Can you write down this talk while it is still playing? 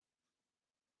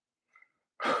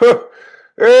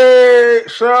Hey,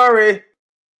 sorry.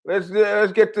 Let's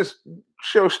get this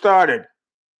show started.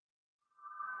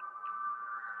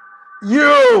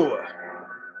 You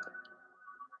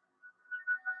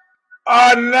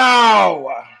are now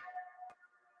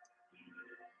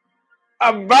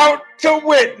about to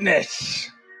witness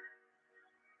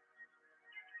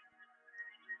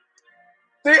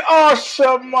the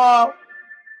awesome,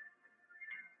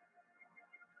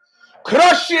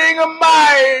 crushing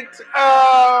might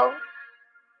of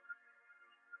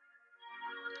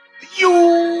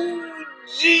Eugene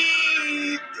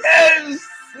S.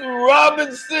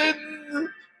 Robinson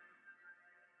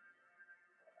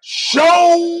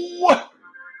show.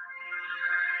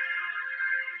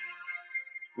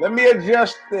 Let me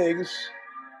adjust things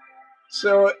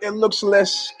so it looks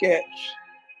less sketch.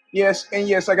 Yes, and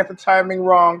yes, I got the timing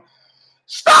wrong.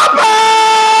 Stomper!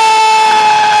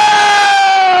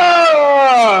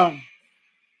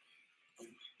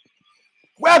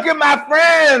 Welcome, my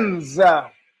friends,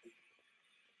 to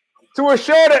a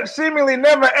show that seemingly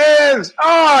never ends.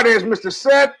 Oh, there's Mr.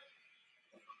 Set.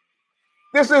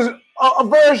 This is a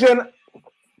version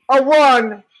of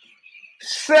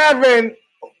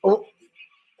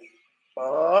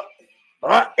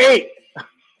 178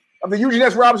 of the Eugene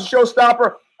S. Robinson Show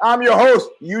Stomper. I'm your host,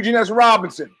 Eugene S.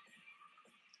 Robinson.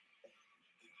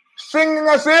 Singing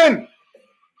us in,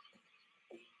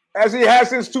 as he has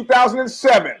since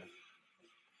 2007,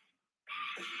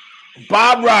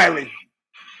 Bob Riley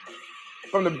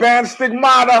from the band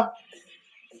Stigmata.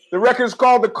 The record is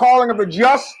called The Calling of the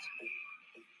Just.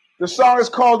 The song is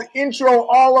called Intro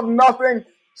All of Nothing,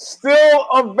 still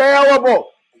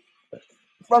available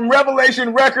from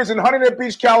Revelation Records in Huntington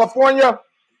Beach, California,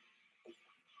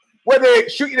 where they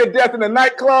shoot you to death in a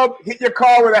nightclub, hit your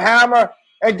car with a hammer,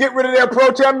 and get rid of their pro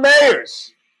tem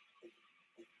mayors.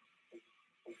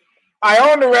 I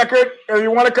own the record. If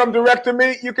you want to come direct to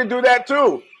me, you can do that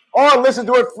too. Or listen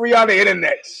to it free on the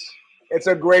internet. It's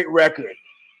a great record.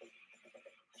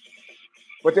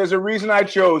 But there's a reason I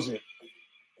chose it.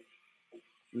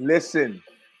 Listen.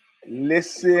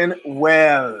 Listen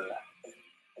well.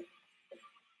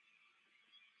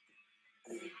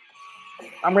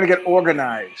 I'm going to get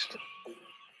organized.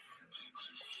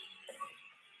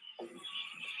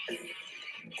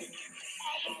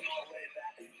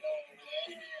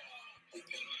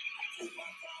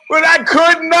 But I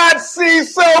could not see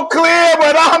so clear,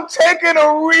 but I'm taking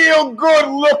a real good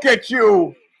look at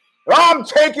you. I'm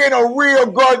taking a real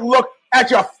good look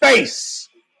at your face.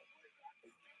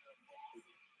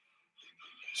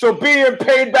 So being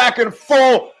paid back in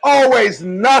full, always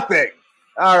nothing.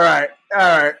 All right.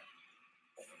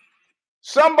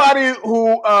 Somebody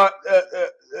who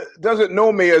doesn't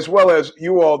know me as well as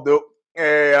you all do,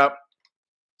 and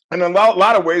in a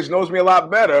lot of ways knows me a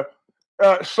lot better,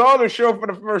 saw the show for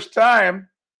the first time,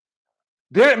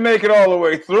 didn't make it all the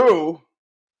way through,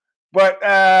 but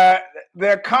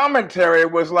their commentary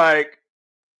was like,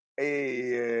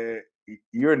 hey,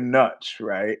 you're nuts,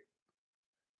 right?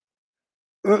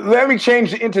 Let me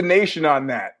change the intonation on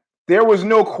that. There was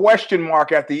no question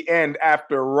mark at the end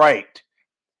after right.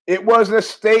 It was a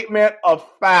statement of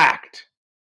fact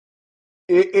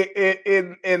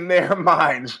in their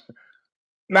minds.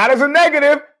 Not as a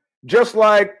negative, just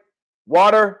like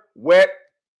water, wet,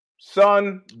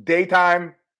 sun,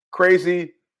 daytime,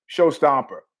 crazy, show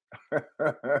stomper.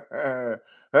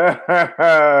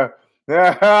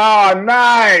 Oh,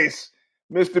 nice.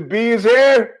 Mr. B is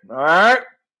here. All right.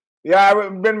 Yeah,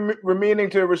 I've been meaning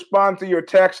to respond to your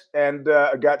text and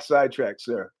I got sidetracked,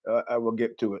 sir. I will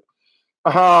get to it.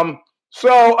 That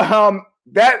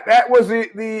was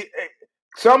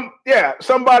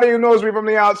somebody who knows me from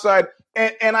the outside,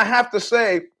 and I have to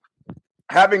say,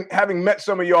 having met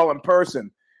some of y'all in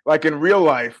person, like in real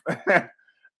life,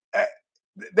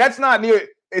 that's not near.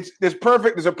 There's a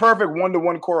perfect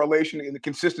 1-to-1 correlation in the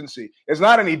consistency. It's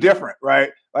not any different, right?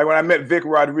 Like when I met Vic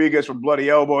Rodriguez from Bloody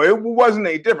Elbow, it wasn't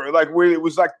any different. Like it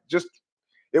was like just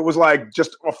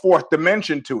a fourth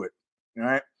dimension to it,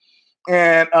 right?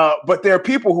 And but there are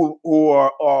people who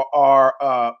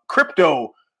are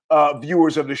crypto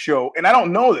viewers of the show, and I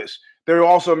don't know this. They're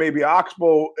also maybe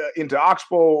into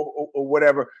Oxbow or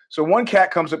whatever. So one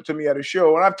cat comes up to me at a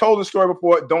show, and I've told the story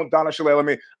before. Don't Donna Shalala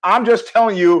me. I'm just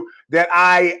telling you that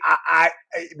I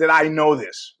know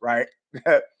this, right?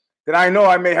 That I know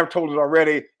I may have told it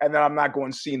already, and that I'm not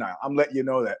going senile. I'm letting you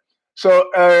know that. So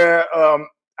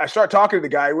I start talking to the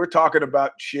guy. We're talking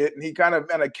about shit, and he kind of,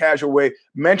 in a casual way,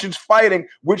 mentions fighting,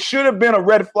 which should have been a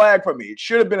red flag for me. It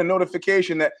should have been a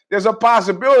notification that there's a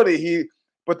possibility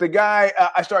But the guy,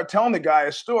 I start telling the guy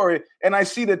a story, and I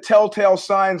see the telltale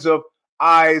signs of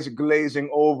eyes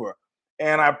glazing over.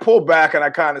 And I pull back and I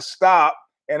kind of stop.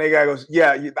 And the guy goes,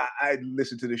 yeah, I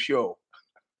listened to the show.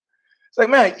 It's like,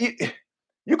 man,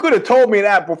 you could have told me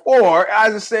that before. I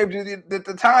just saved you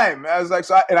the time. I was like,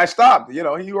 and I stopped. You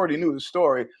already knew the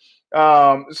story.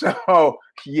 So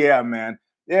yeah, man.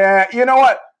 Yeah, you know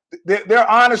what? There are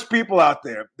honest people out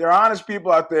there. There are honest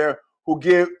people out there who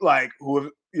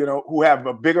who have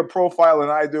a bigger profile than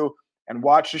I do and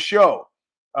watch the show.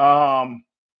 Mr.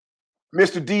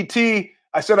 DT,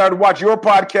 I said I'd watch your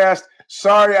podcast.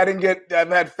 Sorry, I've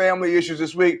had family issues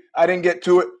this week. I didn't get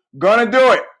to it. Gonna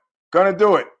do it.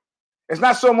 It's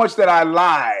not so much that I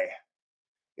lie.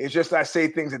 It's just I say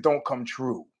things that don't come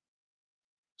true.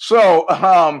 So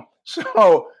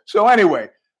anyway,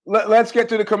 let's get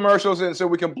to the commercials and so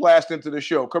we can blast into the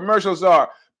show. Commercials are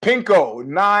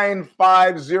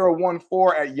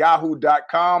pinko95014 at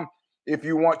yahoo.com. If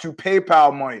you want to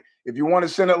PayPal money, if you want to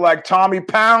send it like Tommy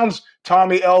Pounds,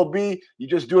 Tommy LB, you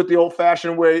just do it the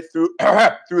old-fashioned way through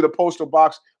through the postal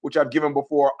box, which I've given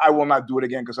before. I will not do it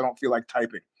again because I don't feel like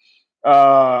typing.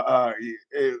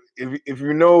 If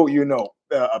you know, you know.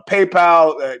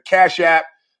 PayPal, Cash App,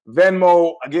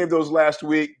 Venmo. I gave those last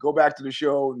week. Go back to the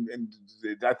show, and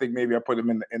I think maybe I put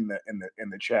them in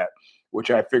the chat,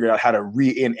 which I figured out how to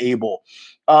re-enable.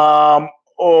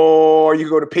 Or you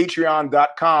go to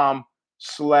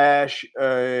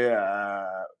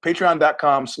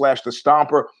patreon.com/the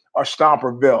Stomper or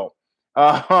Stomperville.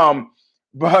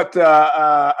 But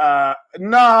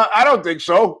no, I don't think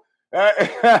so.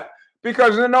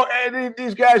 Because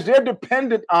these guys, they're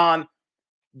dependent on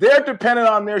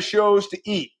their shows to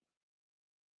eat.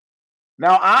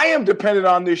 Now, I am dependent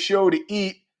on this show to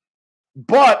eat,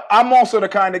 but I'm also the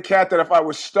kind of cat that if I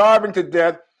was starving to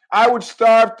death, I would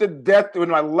starve to death with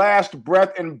my last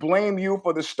breath and blame you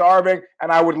for the starving,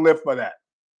 and I would live for that.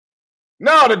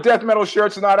 No, the death metal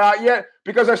shirt's not out yet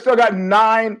because I still got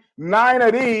nine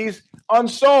of these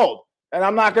unsold. And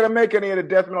I'm not going to make any of the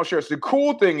death metal shirts. The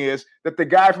cool thing is that the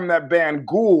guy from that band,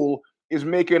 Ghoul, is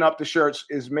making up the shirts,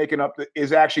 is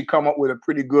actually come up with a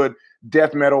pretty good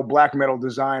death metal, black metal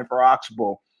design for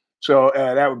Oxbow. So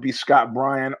that would be Scott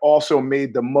Bryan. Also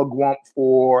made the mugwump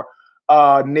for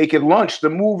Naked Lunch, the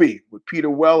movie with Peter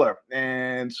Weller.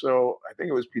 And so I think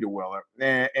it was Peter Weller.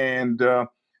 And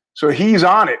so he's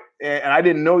on it. And I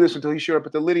didn't know this until he showed up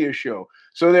at the Lydia show.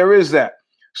 So there is that.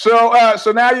 So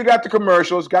now you got the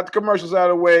commercials out of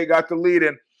the way, got the lead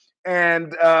in,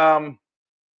 and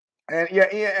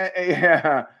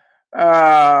yeah.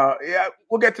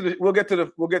 We'll get to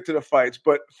the fights.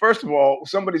 But first of all,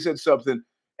 somebody said something,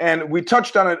 and we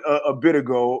touched on it a bit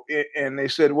ago, and they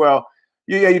said, well,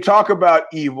 yeah, you talk about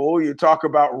evil, you talk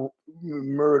about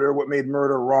murder, what made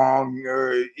murder wrong,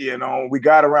 we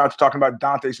got around to talking about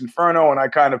Dante's Inferno, and I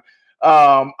kind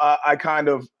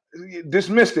of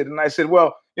dismissed it, and I said,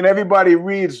 well, everybody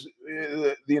reads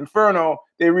the Inferno,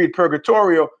 they read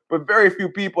Purgatorio, but very few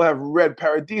people have read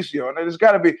Paradiso, and there's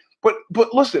got to be. But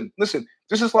listen. This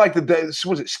is like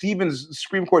Stephen's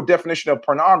Supreme Court definition of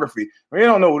pornography. We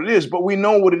don't know what it is, but we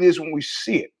know what it is when we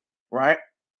see it, right?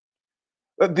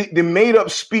 The made up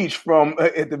speech from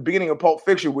at the beginning of Pulp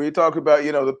Fiction, where you talk about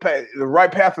the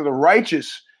right path of the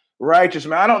righteous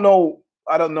man. I don't know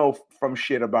from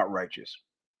shit about righteous.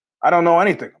 I don't know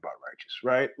anything about righteous,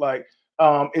 right? Like,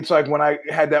 it's like when I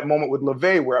had that moment with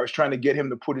LeVay where I was trying to get him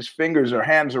to put his fingers or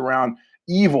hands around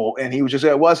evil, and he was just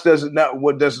saying, what doesn't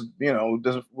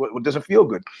feel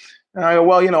good? And I go,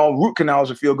 well, root canals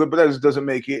will feel good, but that doesn't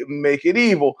make it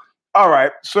evil. All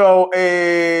right, so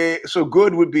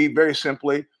good would be very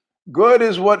simply, good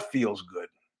is what feels good.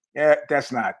 Yeah,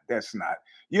 that's not.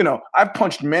 I've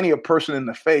punched many a person in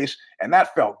the face, and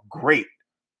that felt great.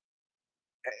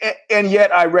 And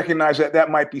yet I recognize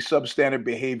that might be substandard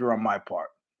behavior on my part.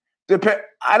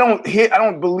 I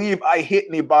don't believe I hit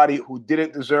anybody who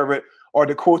didn't deserve it, or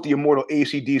to quote the immortal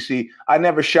AC/DC, I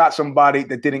never shot somebody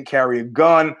that didn't carry a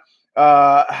gun.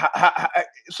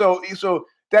 So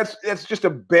that's just a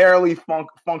barely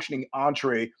functioning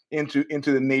entree into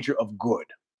the nature of good,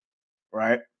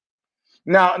 right?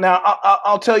 Now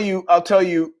I'll tell you at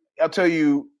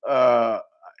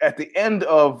the end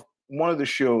of one of the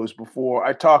shows before,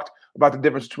 I talked about the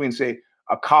difference between, say,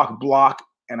 a cock block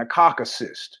and a cock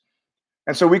assist.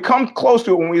 And so we come close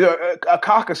to it when a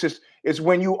cock assist is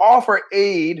when you offer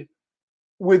aid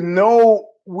with no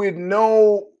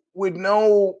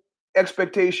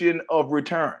expectation of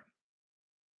return.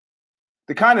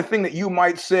 The kind of thing that you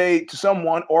might say to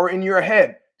someone or in your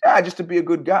head, just to be a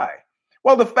good guy.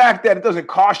 Well, the fact that it doesn't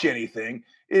cost you anything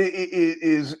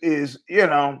is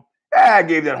I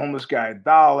gave that homeless guy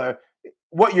 $1.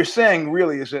 What you're saying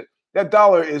really is that That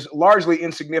dollar is largely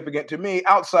insignificant to me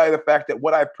outside of the fact that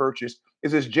what I purchased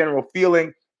is this general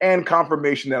feeling and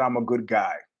confirmation that I'm a good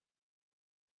guy.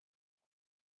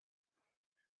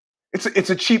 It's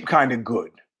a cheap kind of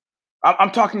good.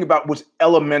 I'm talking about what's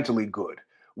elementally good.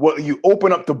 What you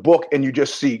open up the book and you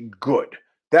just see good.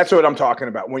 That's what I'm talking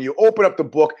about. When you open up the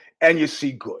book and you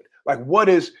see good, like what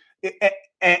is,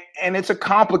 and it's a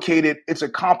complicated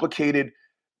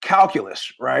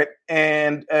calculus, right?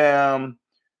 And I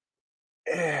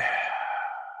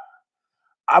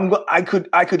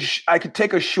could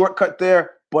take a shortcut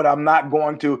there, but I'm not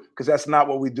going to because that's not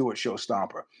what we do at Show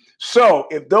Stomper. So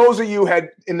if those of you had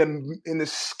in the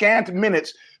scant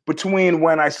minutes between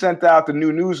when I sent out the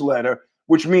new newsletter,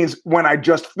 which means when I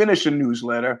just finished a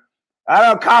newsletter, I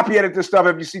don't copy edit this stuff.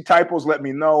 If you see typos, let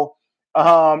me know.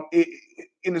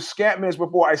 In the scant minutes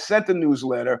before I sent the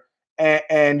newsletter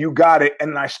and you got it,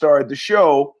 and I started the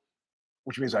show,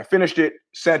 which means I finished it,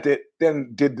 sent it,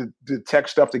 then did the tech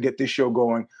stuff to get this show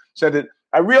going, sent it.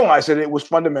 I realized that it was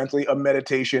fundamentally a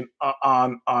meditation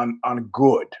on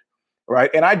good, right?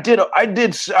 And I've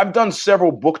done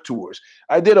several book tours.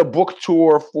 I did a book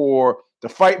tour for the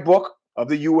Fight Book of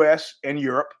the U.S. and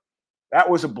Europe. That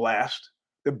was a blast.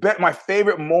 My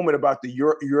favorite moment about the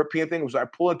European thing was I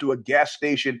pull into a gas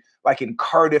station like in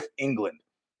Cardiff, England,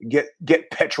 get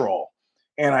petrol,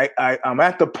 and I'm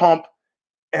at the pump.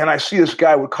 And I see this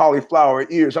guy with cauliflower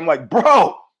ears. I'm like,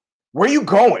 bro, where you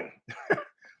going?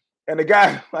 And the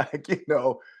guy, like,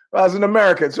 I was an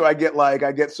American, so I get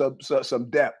some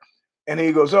depth. And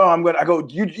he goes, I go,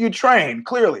 you train,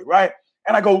 clearly, right?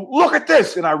 And I go, look at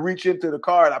this. And I reach into the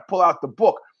car and I pull out the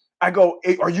book. I go,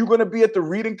 hey, are you going to be at the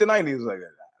reading tonight? And he was like,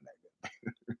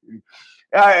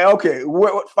 okay,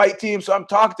 what fight team? So I'm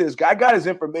talking to this guy. I got his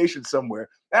information somewhere.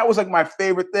 That was like my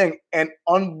favorite thing. And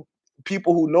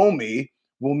people who know me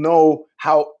will know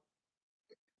how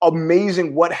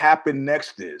amazing what happened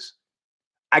next is.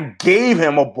 I gave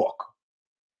him a book.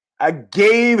 I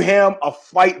gave him a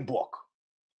fight book.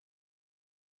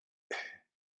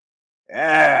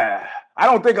 I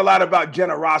don't think a lot about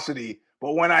generosity,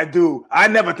 but when I do, I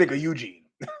never think of Eugene.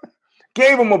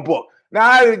 Gave him a book.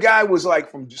 Now, the guy was like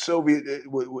from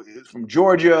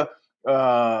Georgia,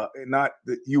 not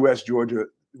the U.S. Georgia,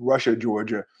 Russia,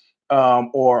 Georgia.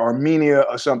 Or Armenia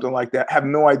or something like that. I have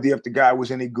no idea if the guy was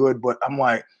any good, but I'm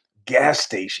like, gas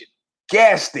station.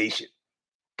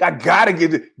 I gotta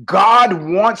give it. God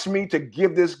wants me to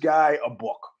give this guy a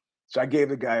book. So I gave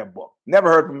the guy a book. Never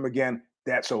heard from him again.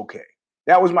 That's okay.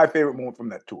 That was my favorite moment from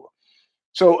that tour.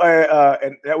 So,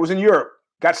 and that was in Europe.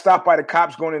 Got stopped by the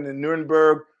cops going into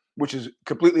Nuremberg, which is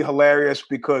completely hilarious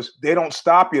because they don't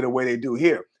stop you the way they do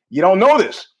here. You don't know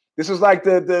this. This is like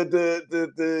the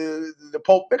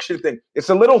Pulp Fiction thing. It's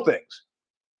the little things.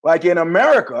 Like in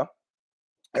America,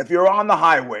 if you're on the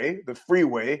highway, the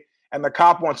freeway, and the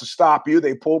cop wants to stop you,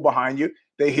 they pull behind you,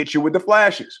 they hit you with the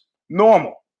flashes.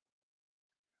 Normal.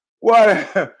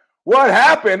 What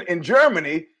happened in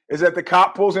Germany is that the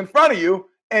cop pulls in front of you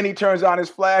and he turns on his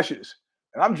flashes.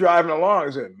 And I'm driving along.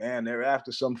 I said, man, they're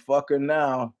after some fucker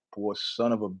now. Poor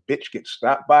son of a bitch gets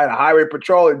stopped by the highway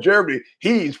patrol in Germany.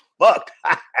 He's fucked.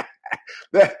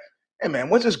 Hey, man,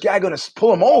 when's this guy going to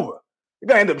pull him over? You're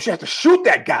going to end up have to shoot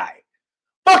that guy.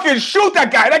 Fucking shoot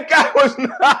that guy. That guy was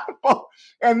not.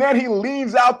 And then he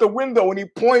leans out the window and he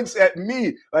points at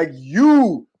me like,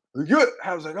 you.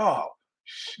 I was like, oh,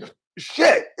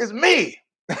 shit, it's me.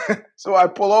 So I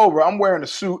pull over. I'm wearing a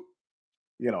suit,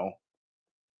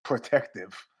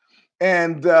 protective.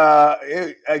 And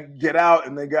I get out,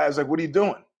 and the guy's like, what are you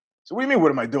doing? So what do you mean,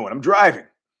 what am I doing? I'm driving.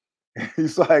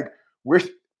 He's like, we're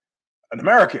an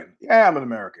American. Yeah, I'm an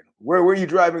American. Where are you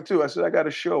driving to? I said, I got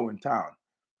a show in town.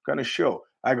 What kind of show?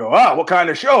 I go, what kind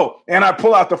of show? And I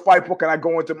pull out the fight book, and I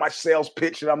go into my sales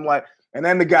pitch, and I'm like, and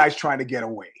then the guy's trying to get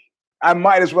away. I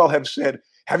might as well have said,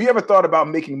 have you ever thought about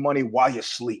making money while you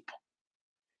sleep?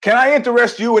 Can I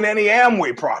interest you in any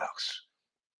Amway products?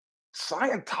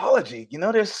 Scientology,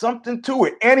 there's something to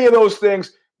it. Any of those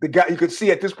things, the guy, you could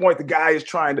see at this point, the guy is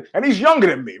trying to, and he's younger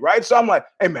than me, right? So I'm like,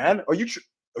 hey man, are you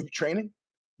training?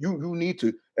 You need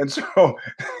to. And so,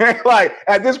 like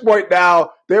at this point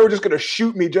now, they were just gonna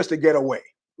shoot me just to get away,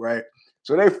 right?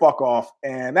 So they fuck off,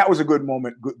 and that was a good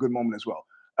moment, good moment as well.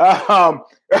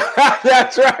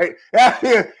 That's right.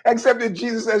 Accepted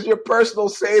Jesus as your personal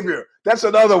savior. That's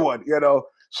another one,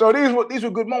 So these were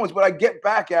good moments. But I get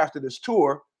back after this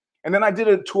tour. And then I did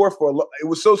a tour it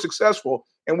was so successful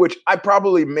in which I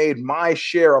probably made my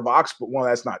share of Oxbow. Well,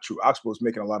 that's not true. Oxbow is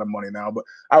making a lot of money now, but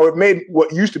I would made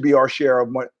what used to be our share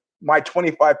of my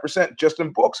 25% just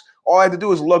in books. All I had to do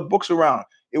was lug books around.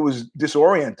 It was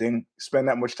disorienting, spend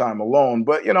that much time alone,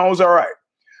 but it was all right.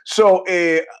 So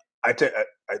I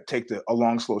take a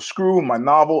long, slow screw, my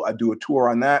novel. I do a tour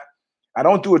on that. I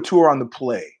don't do a tour on the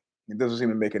play. It doesn't seem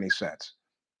to make any sense.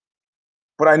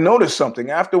 But I noticed something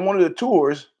after one of the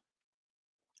tours.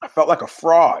 I felt like a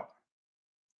fraud,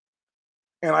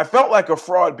 and I felt like a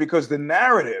fraud because the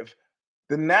narrative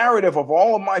of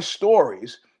all of my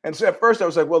stories. And so at first I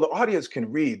was like, well, the audience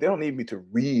can read. They don't need me to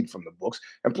read from the books.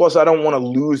 And plus, I don't want to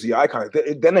lose the icon.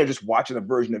 Then they're just watching a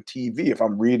version of TV. If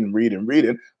I'm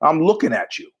reading, I'm looking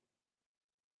at you.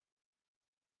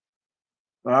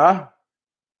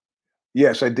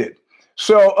 Yes, I did.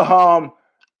 So, I'm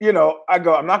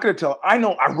not going to tell. I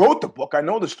know I wrote the book. I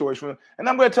know the stories from it, and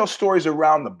I'm going to tell stories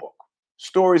around the book.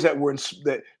 Stories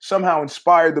that somehow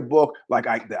inspired the book, like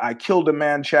I killed a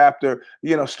man chapter.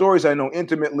 Stories I know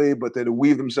intimately, but that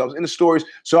weave themselves into stories.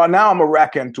 So now I'm a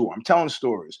raconteur. I'm telling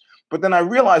stories. But then I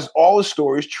realized all the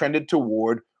stories trended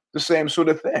toward the same sort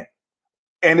of thing,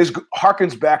 and this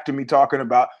harkens back to me talking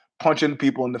about punching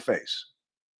people in the face.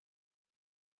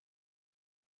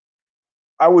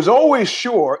 I was always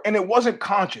sure, and it wasn't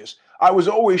conscious, I was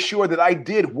always sure that I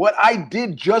did what I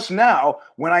did just now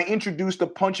when I introduced the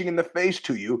punching in the face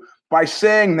to you by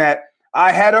saying that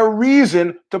I had a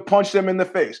reason to punch them in the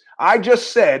face. I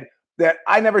just said that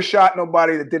I never shot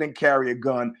nobody that didn't carry a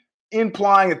gun,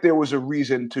 implying that there was a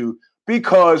reason to,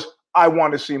 because I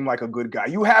want to seem like a good guy.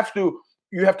 You have to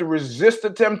resist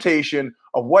the temptation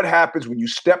of what happens when you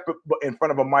step in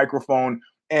front of a microphone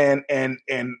and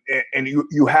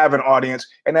you have an audience,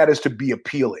 and that is to be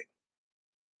appealing.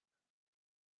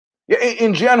 Yeah,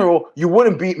 in general, you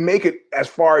wouldn't make it as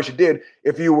far as you did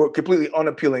if you were completely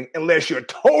unappealing, unless you're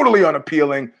totally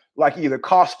unappealing, like either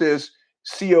Costas,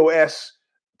 Costes,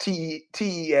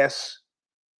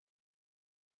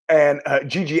 and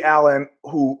Gigi Allen,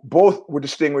 who both were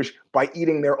distinguished by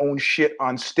eating their own shit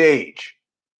on stage.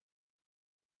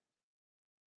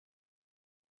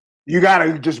 You got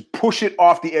to just push it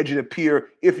off the edge of the pier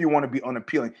if you want to be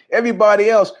unappealing. Everybody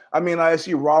else, I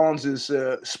see Rollins'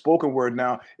 spoken word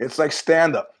now. It's like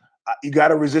stand up. You got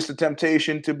to resist the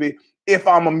temptation to be. If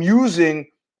I'm amusing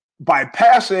by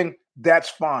passing, that's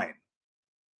fine.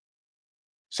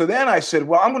 So then I said,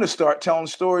 well, I'm going to start telling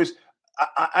stories.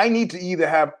 I need to either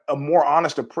have a more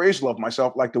honest appraisal of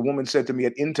myself, like the woman said to me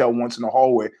at Intel once in the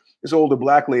hallway. This older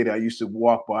black lady I used to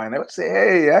walk by, and I would say,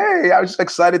 hey, I was just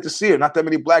excited to see her. Not that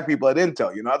many black people at Intel,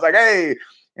 I was like, hey.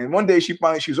 And one day she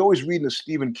was always reading a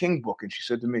Stephen King book, and she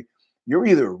said to me, you're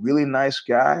either a really nice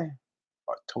guy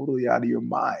or totally out of your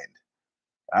mind.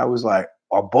 I was like,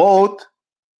 or both.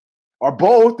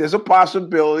 There's a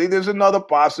possibility. There's another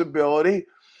possibility.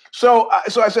 So I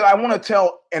said, I want to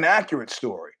tell an accurate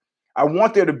story. I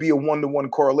want there to be a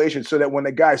one-to-one correlation so that when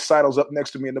the guy sidles up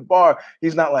next to me in the bar,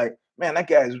 he's not like, man, that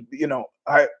guy's,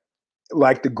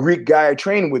 like the Greek guy I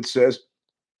trained with says,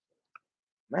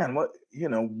 man,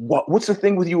 what's the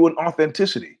thing with you and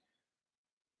authenticity?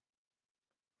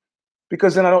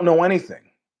 Because then I don't know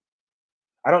anything.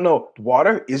 I don't know.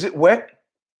 Water, is it wet?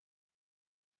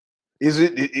 Is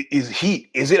heat?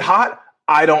 Is it hot?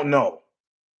 I don't know.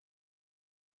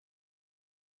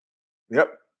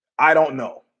 Yep. I don't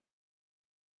know.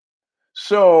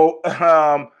 So,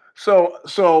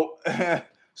 so I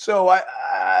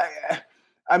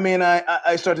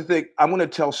start to think I'm going to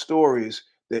tell stories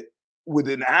that, with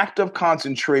an act of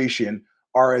concentration,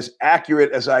 are as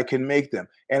accurate as I can make them.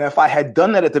 And if I had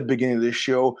done that at the beginning of this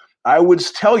show, I would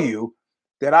tell you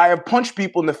that I have punched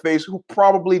people in the face who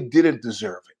probably didn't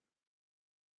deserve it.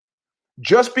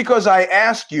 Just because I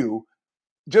ask you,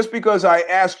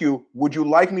 would you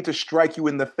like me to strike you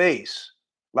in the face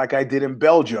like I did in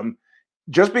Belgium?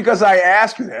 Just because I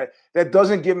ask you that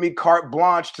doesn't give me carte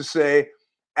blanche to say,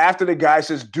 after the guy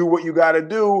says, do what you got to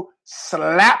do,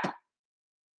 slap.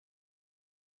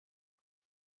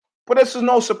 But this is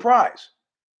no surprise.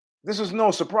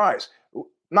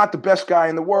 Not the best guy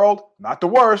in the world, not the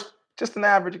worst, just an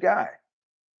average guy,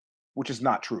 which is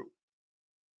not true.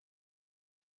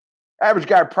 Average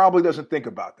guy probably doesn't think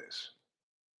about this.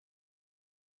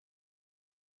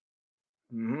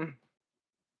 Mm-hmm.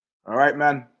 All right,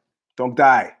 man. Don't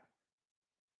die.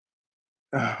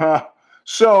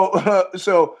 So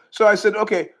I said,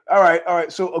 okay, all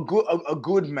right. So a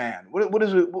good man. What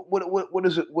does a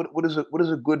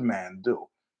good man do?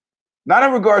 Not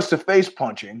in regards to face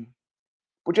punching,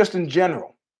 but just in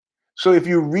general. So if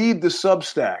you read the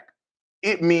Substack,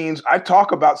 it means I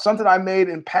talk about something I made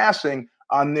in passing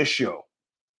on this show.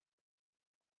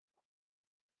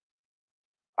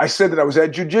 I said that I was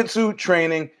at jiu-jitsu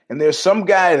training, and there's some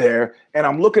guy there, and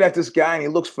I'm looking at this guy, and he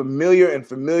looks familiar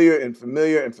to me.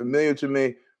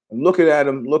 I'm looking at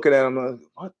him, like,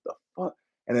 what the fuck?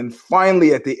 And then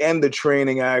finally, at the end of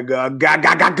training, I got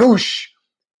goosh.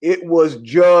 It was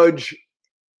Judge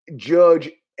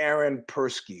Aaron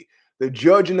Persky, the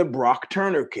judge in the Brock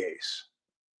Turner case.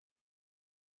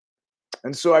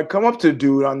 And so I come up to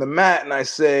dude on the mat and I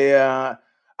say, I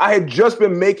had just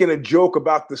been making a joke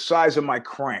about the size of my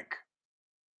crank.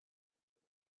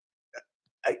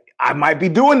 I might be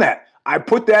doing that. I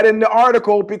put that in the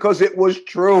article because it was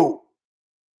true.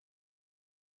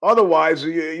 Otherwise,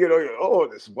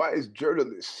 this wise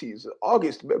journalist, he's an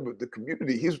august member of the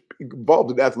community. He's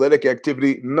involved in athletic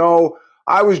activity. No,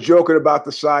 I was joking about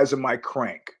the size of my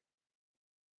crank.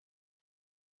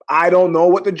 I don't know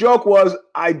what the joke was.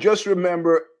 I just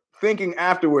remember thinking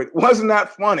afterward, wasn't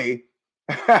that funny?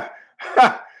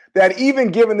 That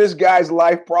even given this guy's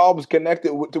life problems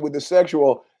connected with the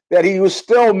sexual, that he was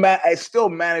still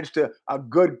managed to, a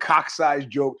good cock-sized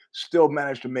joke, still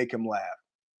managed to make him laugh.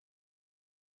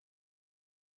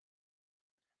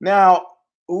 Now,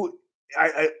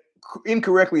 I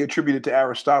incorrectly attributed to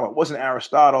Aristotle. It wasn't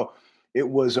Aristotle. It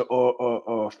was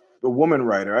a woman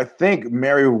writer, I think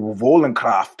Mary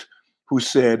Wollstonecraft, who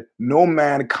said, no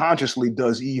man consciously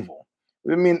does evil.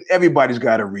 I mean, everybody's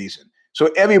got a reason. So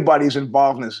everybody's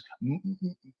involved in this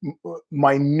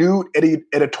minute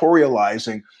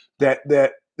editorializing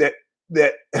that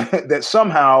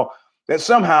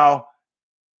somehow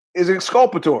is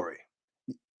exculpatory.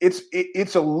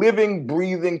 It's a living,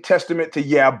 breathing testament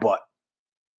to but.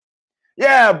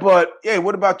 Yeah, but yeah,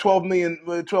 what about 12 million,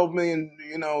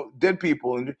 dead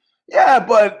people? And yeah,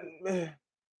 but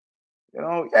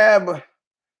what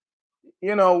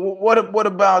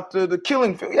about the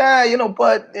killing? Yeah,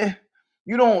 but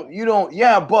you don't.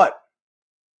 Yeah, but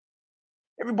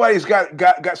everybody's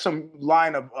got some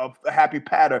line of a happy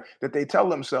patter that they tell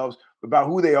themselves about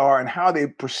who they are and how they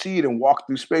proceed and walk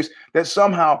through space that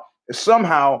somehow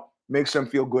makes them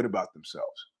feel good about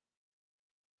themselves.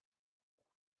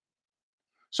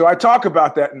 So I talk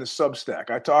about that in the Substack.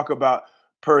 I talk about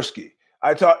Persky.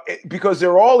 Because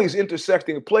there are all these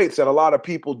intersecting plates that a lot of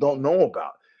people don't know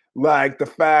about. Like the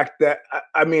fact that,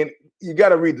 I mean, you got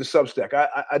to read the Substack.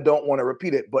 I don't want to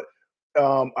repeat it, but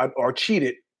or cheat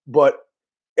it. But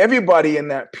everybody in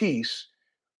that piece,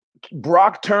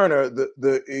 Brock Turner,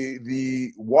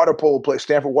 the water polo player,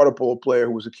 Stanford water polo player,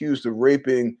 who was accused of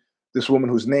raping this woman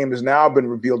whose name has now been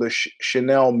revealed as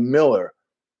Chanel Miller.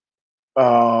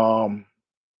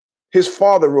 His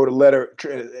father wrote a letter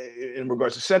in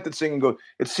regards to sentencing and goes,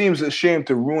 it seems a shame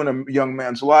to ruin a young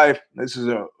man's life. This is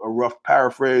a rough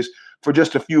paraphrase, for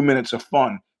just a few minutes of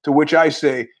fun. To which I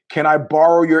say, can I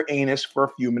borrow your anus for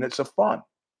a few minutes of fun?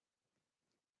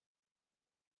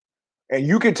 And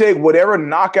you can take whatever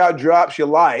knockout drops you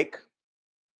like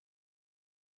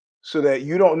so that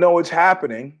you don't know it's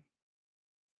happening,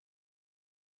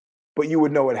 but you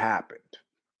would know it happened.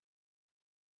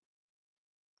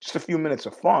 Just a few minutes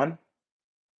of fun.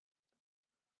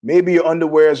 Maybe your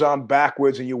underwear is on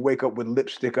backwards and you wake up with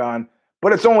lipstick on,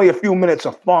 but it's only a few minutes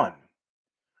of fun.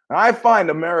 Now, I find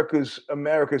America's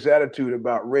attitude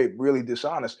about rape really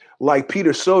dishonest. Like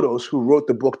Peter Sotos, who wrote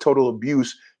the book Total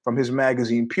Abuse from his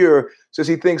magazine Pure, says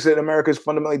he thinks that America is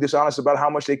fundamentally dishonest about how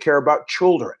much they care about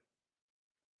children.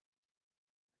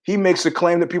 He makes the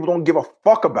claim that people don't give a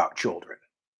fuck about children.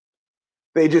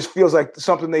 They just feels like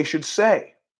something they should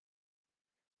say.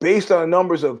 Based on the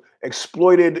numbers of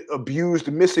exploited,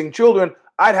 abused, missing children,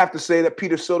 I'd have to say that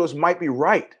Peter Sotos might be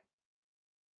right.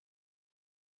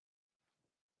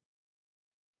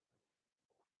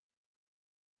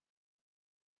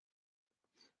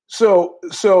 So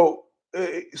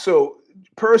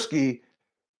Persky,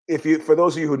 for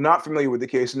those of you who are not familiar with the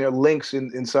case, and there are links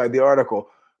inside the article,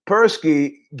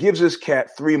 Persky gives his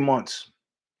cat 3 months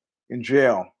in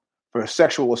jail for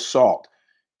sexual assault.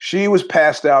 She was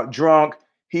passed out drunk.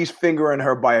 He's fingering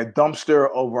her by a dumpster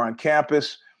over on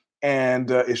campus and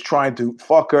is trying to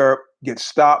fuck her, gets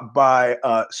stopped by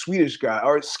a Swedish guy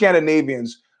or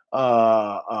Scandinavians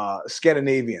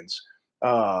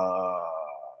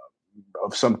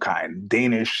of some kind,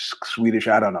 Danish, Swedish,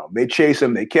 I don't know. They chase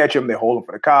him, they catch him, they hold him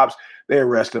for the cops, they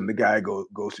arrest him, the guy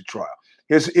goes to trial.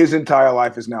 His entire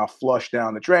life is now flushed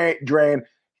down the drain,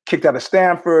 kicked out of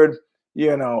Stanford,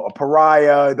 a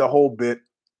pariah, the whole bit.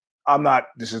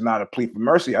 This is not a plea for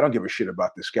mercy. I don't give a shit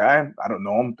about this guy. I don't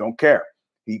know him, don't care.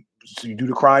 You do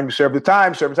the crime, you serve the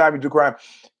time, you do the crime.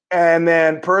 And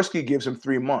then Persky gives him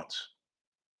 3 months.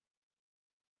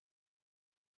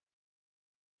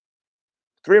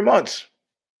 3 months.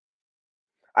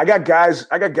 I got guys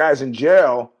in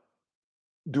jail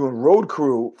doing road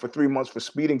crew for 3 months for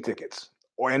speeding tickets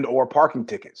or parking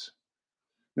tickets.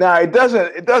 Now it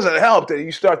doesn't help that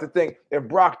you start to think if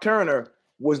Brock Turner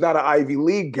was not an Ivy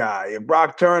League guy, if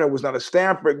Brock Turner was not a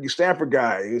Stanford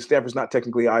guy, Stanford's not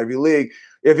technically Ivy League,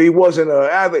 if he wasn't an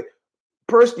athlete,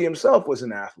 Persky himself was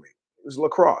an athlete. It was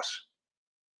lacrosse,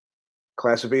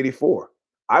 class of 84.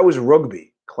 I was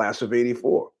rugby, class of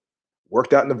 84.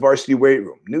 Worked out in the varsity weight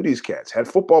room, knew these cats, had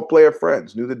football player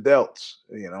friends, knew the delts,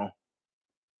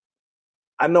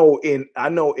 I know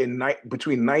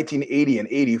between 1980 and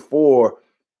 84,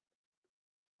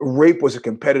 rape was a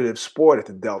competitive sport at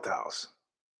the Delt House.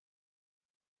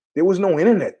 There was no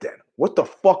internet then. What the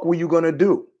fuck were you gonna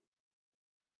do?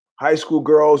 High school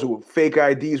girls with fake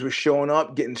IDs were showing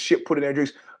up, getting shit put in their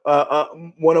drinks.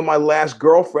 One of my last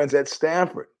girlfriends at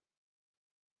Stanford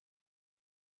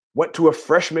went to a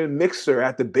freshman mixer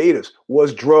at the Betas,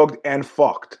 was drugged and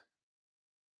fucked.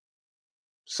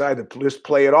 Decided to just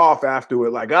play it off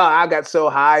afterward, like, I got so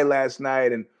high last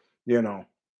night, and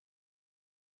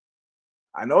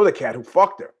I know the cat who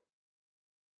fucked her.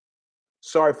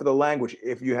 Sorry for the language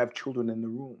if you have children in the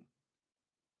room.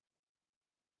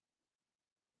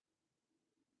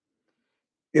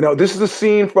 This is a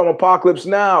scene from Apocalypse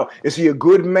Now. Is he a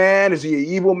good man? Is he an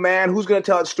evil man? Who's going to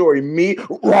tell that story? Me?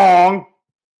 Wrong.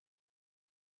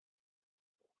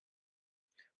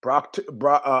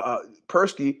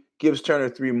 Persky gives Turner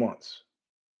 3 months.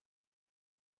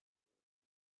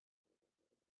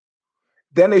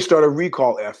 Then they start a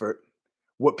recall effort.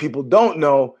 What people don't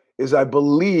know is I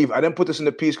didn't put this in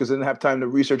the piece because I didn't have time to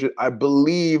research it. I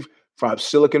believe from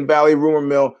Silicon Valley rumor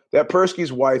mill that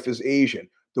Persky's wife is Asian.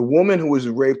 The woman who was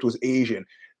raped was Asian.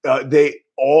 So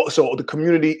the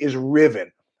community is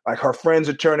riven. Like, her friends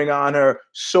are turning on her,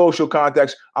 social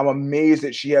contacts. I'm amazed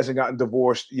that she hasn't gotten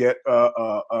divorced yet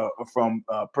from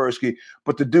Persky.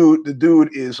 But the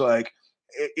dude is like,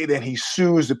 then he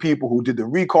sues the people who did the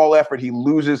recall effort. He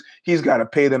loses. He's got to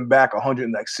pay them back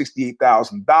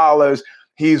 $168,000.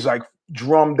 He's like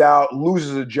drummed out,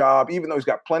 loses a job, even though he's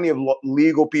got plenty of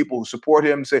legal people who support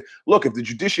him and say, look, if the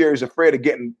judiciary is afraid of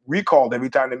getting recalled every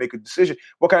time they make a decision,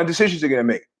 what kind of decisions are they going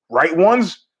to make? Right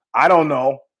ones? I don't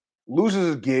know. Loses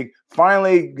his gig.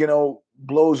 Finally,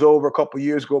 blows over. A couple of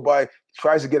years go by.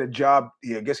 Tries to get a job.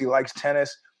 I guess he likes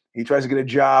tennis. He tries to get a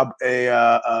job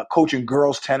coaching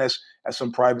girls tennis at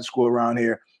some private school around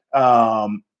here.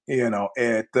 And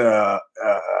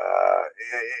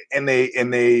they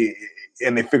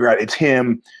figure out it's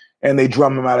him, and they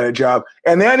drum him out of a job.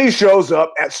 And then he shows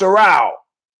up at Sorrel.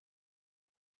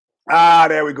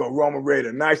 There we go, Roman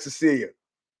Raider. Nice to see you.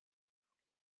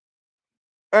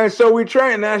 And so we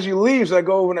train, and as he leaves, I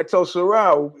go over and I tell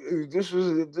Sorrel, this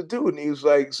was the dude. And he was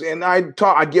like, and I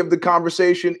give the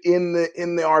conversation in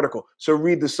the article. So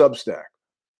read the Substack.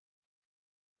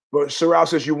 But Sorrel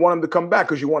says, you want him to come back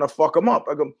because you want to fuck him up.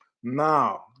 I go,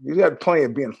 no, you had plenty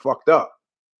of being fucked up.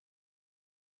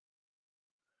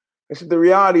 I said, the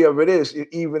reality of it is,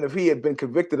 even if he had been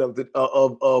convicted of the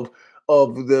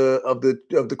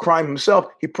crime himself,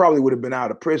 he probably would have been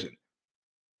out of prison,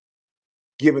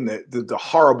 given the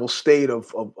horrible state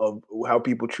of how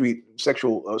people treat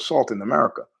sexual assault in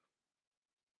America.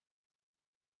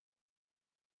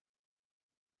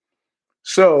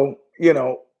 So,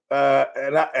 and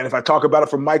if I talk about it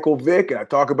for Michael Vick and I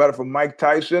talk about it for Mike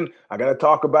Tyson, I got to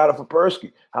talk about it for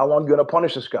Persky. How long are you going to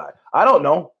punish this guy? I don't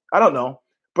know.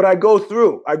 But I go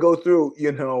through,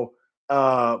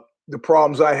 the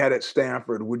problems I had at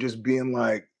Stanford with just being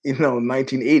like,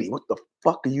 1980. What the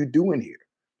fuck are you doing here?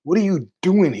 What are you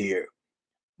doing here,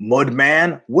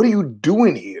 Mudman? What are you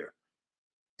doing here?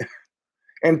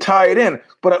 And tie it in.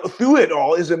 But through it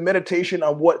all is a meditation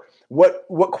on what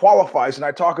qualifies. And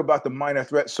I talk about the Minor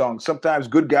Threat song. Sometimes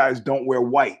good guys don't wear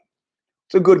white.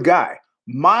 It's a good guy.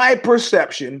 My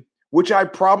perception, which I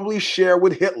probably share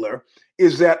with Hitler,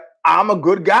 is that I'm a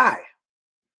good guy.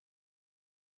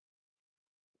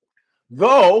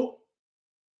 Though,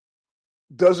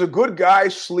 does a good guy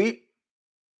sleep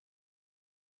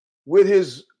with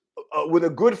with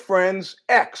a good friend's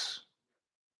ex?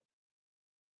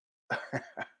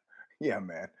 Yeah,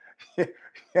 man.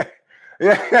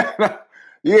 Yeah.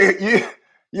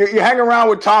 You hang around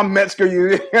with Tom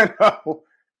Metzger,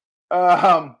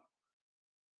 how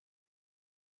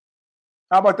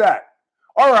about that?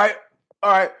 All right.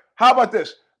 How about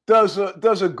this? Does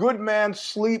a good man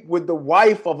sleep with the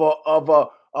wife of a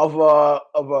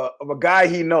guy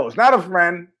he knows, not a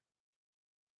friend?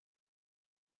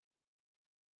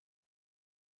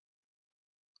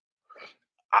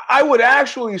 I would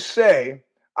actually say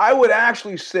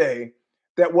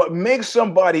that what makes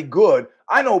somebody good,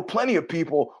 I know plenty of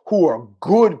people who are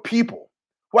good people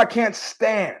who I can't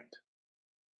stand.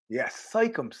 Yes,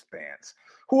 circumstance.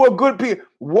 Who are good people.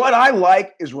 What I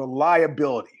like is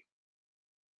reliability.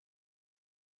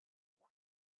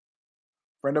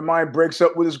 Friend of mine breaks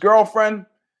up with his girlfriend,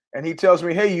 and he tells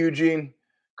me, "Hey, Eugene,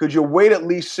 could you wait at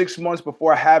least 6 months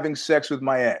before having sex with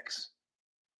my ex?"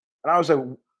 And I was like,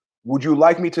 "Would you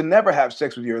like me to never have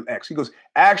sex with your ex?" He goes,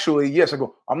 "Actually, yes." I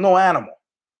go, "I'm no animal.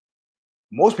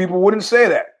 Most people wouldn't say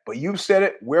that, but you've said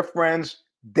it. We're friends.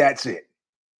 That's it."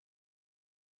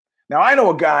 Now I know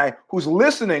a guy who's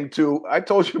listening to, I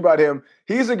told you about him.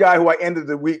 He's a guy who I ended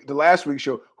the last week's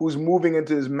show, who's moving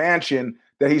into his mansion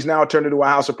that he's now turned into a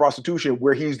house of prostitution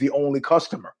where he's the only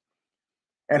customer.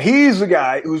 And he's the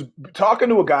guy who's talking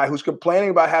to a guy who's complaining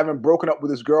about having broken up with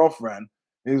his girlfriend.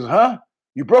 He's, "Huh?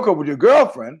 You broke up with your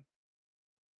girlfriend?"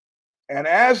 And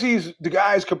as the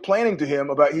guy's complaining to him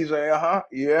about, he's like,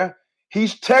 yeah.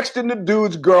 He's texting the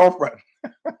dude's girlfriend.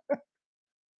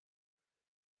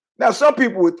 Now, some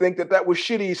people would think that was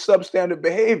shitty, substandard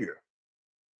behavior.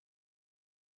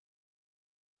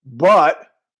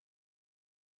 But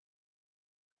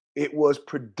it was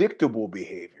predictable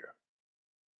behavior.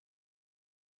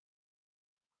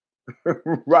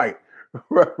 Right.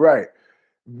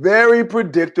 Very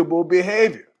predictable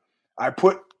behavior. If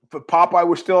Popeye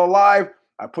was still alive,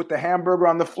 I put the hamburger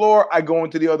on the floor. I go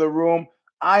into the other room.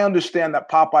 I understand that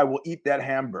Popeye will eat that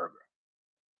hamburger.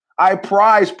 I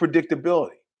prize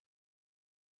predictability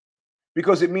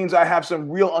because it means I have some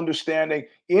real understanding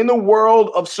in the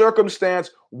world of circumstance,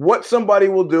 what somebody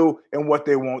will do and what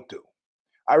they won't do.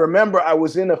 I remember I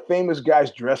was in a famous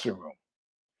guy's dressing room,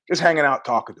 just hanging out,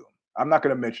 talking to him. I'm not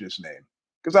going to mention his name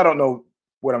because I don't know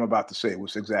what I'm about to say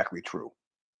was exactly true.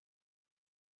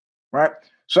 Right?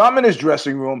 So I'm in his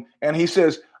dressing room and he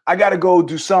says, "I got to go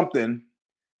do something."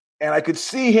 And I could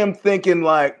see him thinking,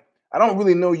 like, I don't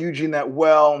really know Eugene that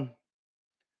well.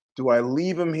 Do I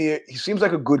leave him here? He seems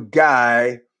like a good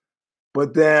guy,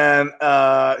 but then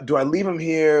do I leave him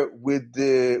here with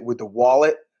the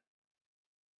wallet?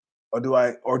 Or do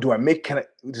I make,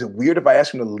 is it weird if I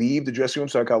ask him to leave the dressing room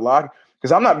so I can lock?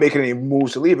 Because I'm not making any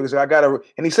moves to leave because I gotta,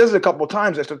 and he says it a couple of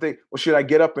times. I start thinking, well, should I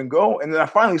get up and go? And then I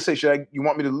finally say, you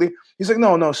want me to leave? He's like,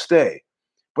 no, stay.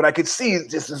 But I could see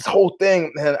just this whole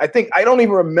thing. And I don't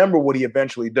even remember what he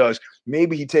eventually does.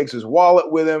 Maybe he takes his wallet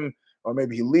with him, or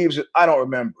maybe he leaves it. I don't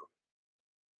remember.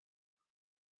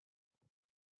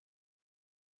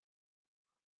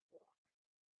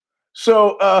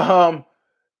 So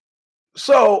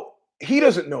he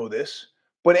doesn't know this,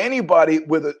 but anybody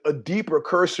with a deeper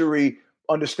cursory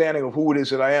understanding of who it is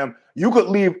that I am, you could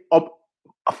leave a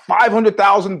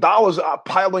 $500,000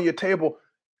 piled on your table.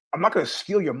 I'm not going to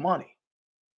steal your money.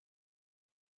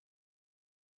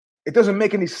 It doesn't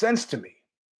make any sense to me.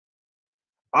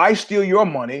 I steal your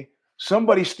money.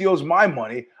 Somebody steals my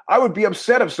money. I would be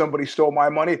upset if somebody stole my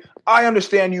money. I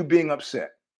understand you being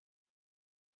upset.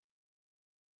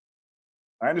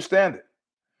 I understand it.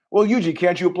 Well, Eugene,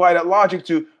 can't you apply that logic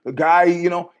to the guy,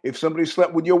 if somebody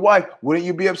slept with your wife, wouldn't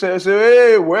you be upset and say,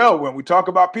 hey, well, when we talk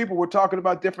about people, we're talking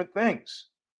about different things.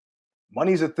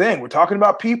 Money's a thing. We're talking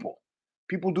about people.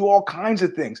 People do all kinds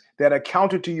of things that are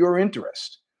counter to your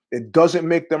interest. It doesn't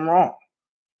make them wrong.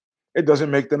 It doesn't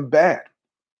make them bad.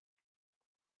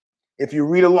 If you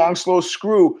read A Long Slow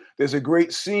Screw, there's a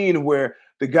great scene where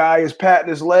the guy is patting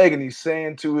his leg and he's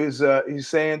saying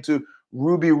to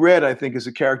Ruby Red, I think is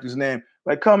the character's name,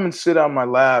 like, come and sit on my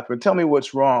lap and tell me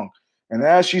what's wrong. And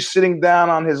as she's sitting down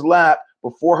on his lap,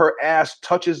 before her ass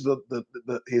touches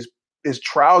his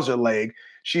trouser leg,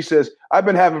 she says, I've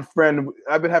been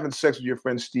having sex with your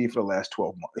friend Steve for the last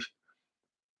 12 months.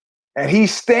 And he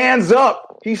stands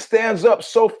up. He stands up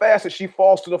so fast that she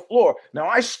falls to the floor. Now,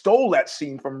 I stole that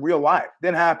scene from real life.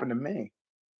 Didn't happen to me.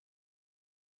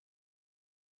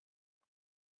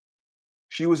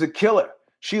 She was a killer.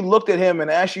 She looked at him, and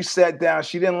as she sat down,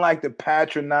 she didn't like the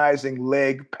patronizing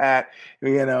leg pat.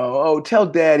 Oh, tell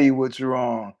daddy what's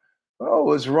wrong. Oh,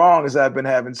 what's wrong is I've been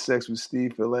having sex with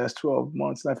Steve for the last 12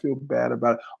 months, and I feel bad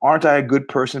about it. Aren't I a good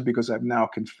person because I've now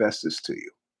confessed this to you?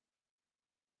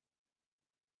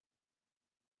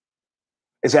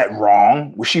 Is that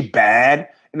wrong? Was she bad?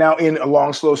 Now, in A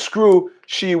Long Slow Screw,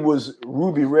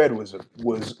 Ruby Red was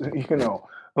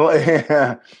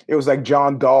it was like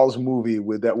John Dahl's movie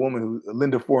with that woman,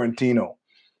 Linda Fiorentino.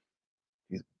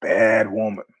 She's a bad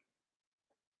woman.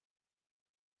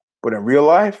 But in real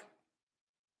life,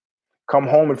 come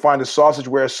home and find a sausage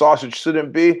where a sausage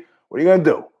shouldn't be. What are you going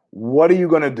to do? What are you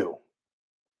going to do?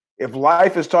 If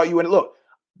life has taught you, and look,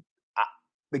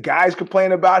 the guy's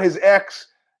complaining about his ex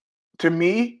to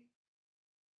me,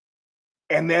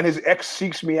 and then his ex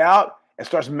seeks me out and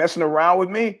starts messing around with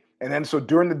me. And then so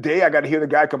during the day, I got to hear the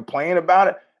guy complain about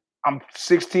it. I'm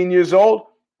 16 years old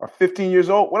or 15 years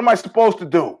old. What am I supposed to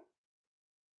do?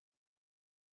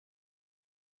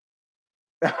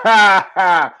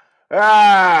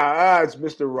 It's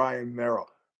Mr. Ryan Merrill.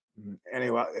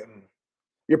 Anyway,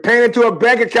 you're paying into a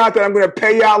bank account that I'm going to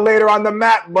pay you out later on the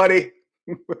mat, buddy.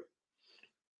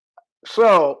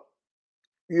 So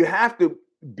you have to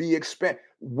be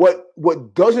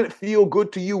what doesn't feel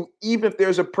good to you, even if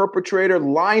there's a perpetrator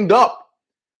lined up,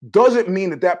 doesn't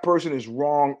mean that that person is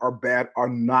wrong or bad or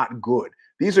not good.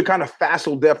 These are kind of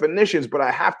facile definitions, but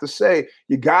I have to say,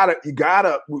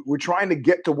 we're trying to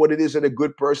get to what it is that a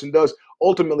good person does.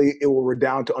 Ultimately, it will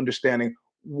redound to understanding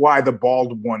why the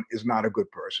bald one is not a good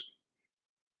person.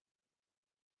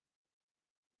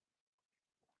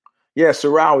 Yeah,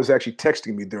 Sarao was actually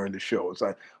texting me during the show. It's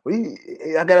like, well,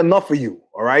 I got enough for you,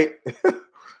 all right?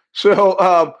 so,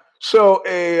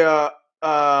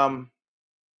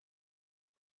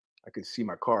 I can see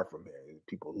my car from here.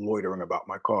 People loitering about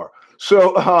my car.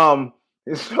 So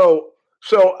what's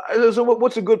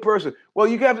a good person? Well,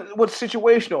 you got what's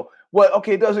situational. Well,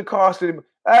 okay, it doesn't cost it.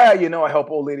 I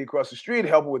help old lady across the street,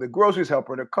 help her with the groceries, help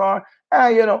her in the car.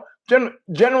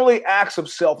 Generally acts of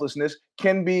selflessness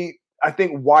can be, I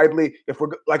think, widely. If we're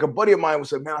like a buddy of mine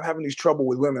was said, man, I'm having these trouble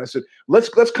with women. I said,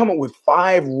 let's come up with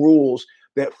 5 rules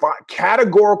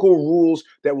categorical rules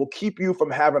that will keep you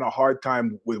from having a hard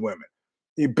time with women.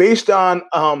 Based on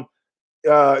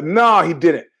no, he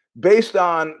didn't. Based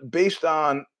on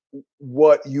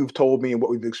what you've told me and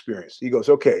what we've experienced. He goes,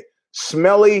 okay,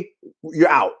 smelly, you're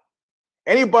out.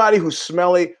 Anybody who's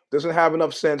smelly doesn't have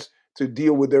enough sense to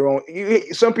deal with their own.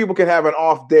 Some people can have an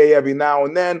off day every now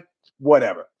and then,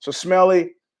 whatever. So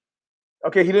smelly.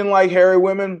 Okay, he didn't like hairy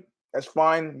women. That's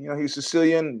fine. He's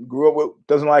Sicilian, grew up with,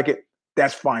 doesn't like it.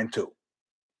 That's fine too.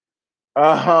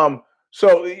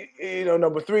 So,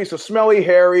 number 3, so smelly,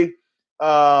 hairy,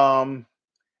 and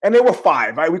there were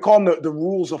 5, right? We call them the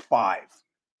rules of 5.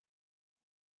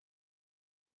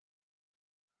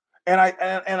 And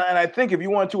I think if you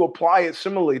want to apply it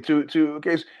similarly to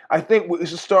okay, I think we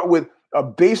should start with a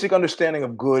basic understanding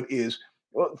of good is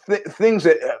things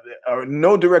that are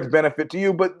no direct benefit to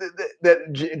you, but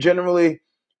that generally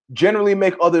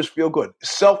make others feel good.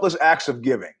 Selfless acts of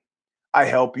giving. I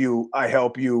help you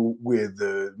with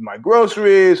my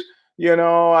groceries. It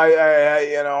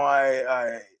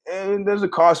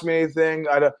doesn't cost me anything.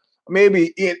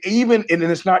 Maybe even and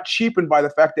it's not cheapened by the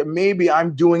fact that maybe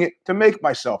I'm doing it to make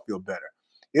myself feel better.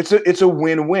 It's a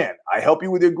win-win. I help you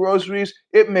with your groceries.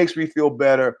 It makes me feel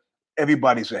better.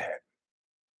 Everybody's ahead.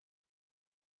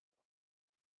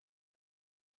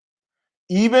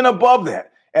 Even above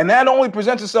that, and that only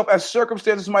presents itself as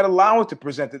circumstances might allow it to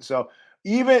present itself.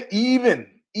 Even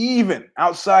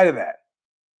outside of that,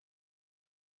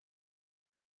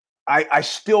 I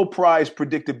still prize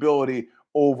predictability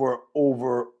over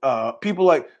people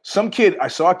like some kid. I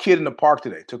saw a kid in the park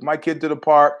today. Took my kid to the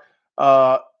park.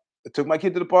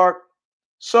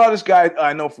 Saw this guy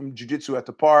I know from jiu-jitsu at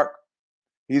the park.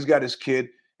 He's got his kid.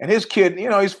 And his kid,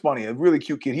 he's funny, a really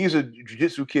cute kid. He's a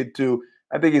jiu-jitsu kid too.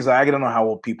 I think he's like, I don't know how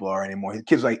old people are anymore. His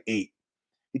kid's like 8.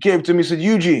 He came to me and said,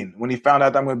 Eugene, when he found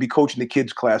out that I'm going to be coaching the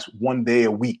kids class 1 day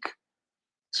a week. I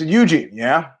said, Eugene,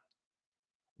 yeah?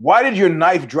 Why did your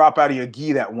knife drop out of your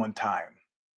gi that one time?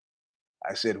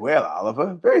 I said, well,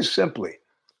 Oliver, very simply.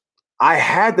 I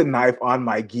had the knife on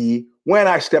my gi when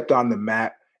I stepped on the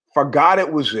mat, forgot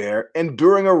it was there, and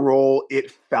during a roll,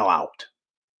 it fell out.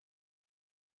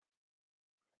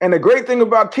 And the great thing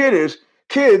about kids,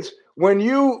 when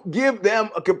you give them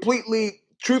a completely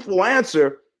truthful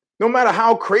answer, no matter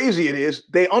how crazy it is,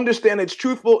 they understand it's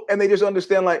truthful and they just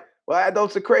understand like, well,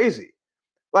 adults are crazy.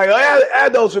 Like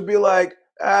adults would be like,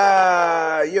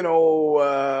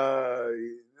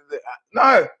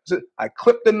 no, I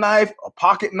clipped the knife, a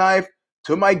pocket knife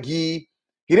to my gi.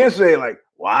 He didn't say like,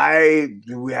 why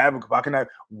do we have a pocket knife?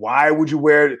 Why would you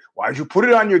wear it? Why would you put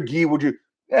it on your gi? Would you?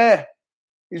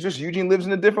 He's just Eugene lives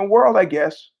in a different world, I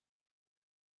guess.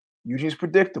 Eugene's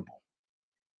predictable.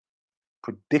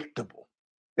 Predictable.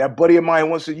 That buddy of mine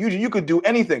once said, Eugene, you could do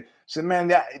anything. I said,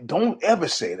 man, don't ever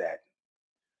say that.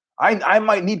 I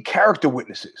might need character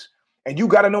witnesses. And you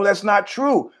got to know that's not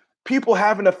true. People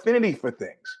have an affinity for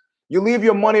things. You leave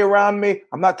your money around me,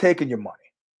 I'm not taking your money.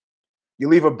 You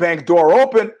leave a bank door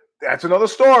open, that's another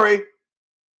story.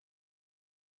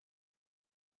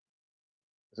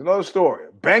 It's another story.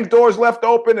 Bank doors left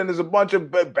open and there's a bunch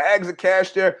of bags of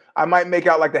cash there. I might make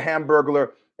out like the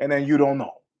Hamburglar and then you don't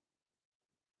know.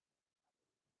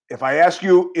 If I ask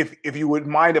you if you would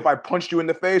mind if I punched you in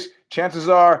the face, chances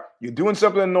are you're doing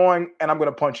something annoying and I'm going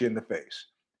to punch you in the face.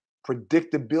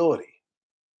 Predictability.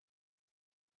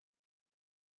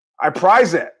 I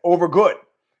prize that over good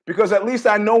because at least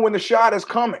I know when the shot is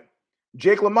coming.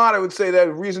 Jake LaMotta would say that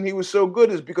the reason he was so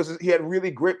good is because he had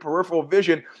really great peripheral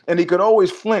vision and he could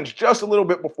always flinch just a little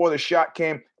bit before the shot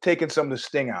came, taking some of the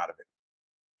sting out of it.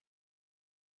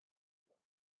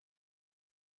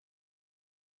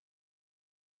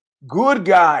 Good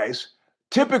guys,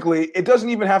 typically, it doesn't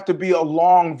even have to be a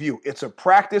long view. It's a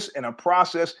practice and a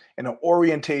process and an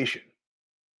orientation.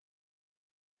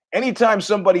 Anytime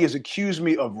somebody has accused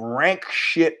me of rank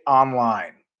shit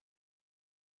online,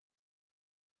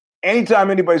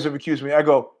 anytime anybody's ever accused me, I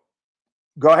go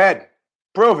ahead,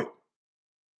 prove it.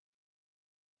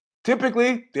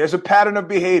 Typically, there's a pattern of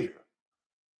behavior.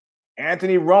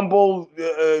 Anthony Rumble,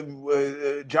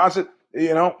 Johnson,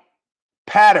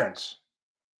 patterns.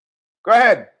 Go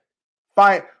ahead.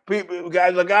 Find people,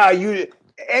 guys like, you,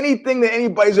 anything that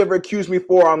anybody's ever accused me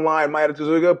for online, my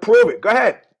attitude is, prove it. Go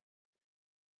ahead.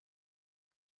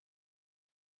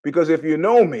 Because if you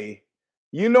know me,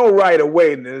 you know right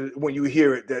away when you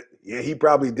hear it that, yeah, he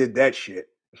probably did that shit.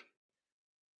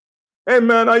 Hey,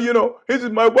 man, this is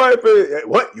my wife.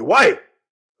 What? Your wife?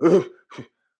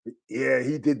 Yeah,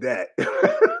 he did that.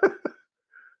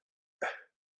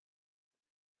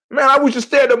 Man, I was just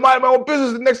there to mind my own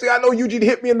business. The next thing I know, Eugene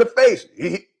hit me in the face.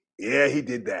 Yeah, he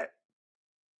did that.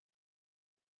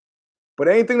 But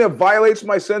anything that violates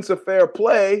my sense of fair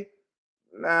play,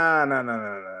 nah.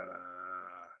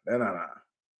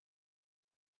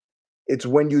 It's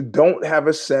when you don't have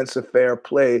a sense of fair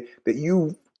play that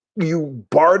you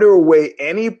barter away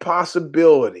any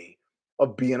possibility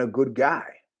of being a good guy.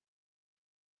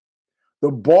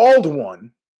 The bald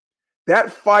one,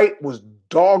 that fight was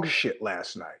dog shit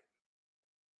last night.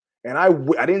 And I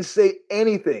didn't say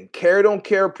anything. Care Don't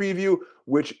Care preview,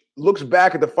 which looks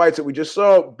back at the fights that we just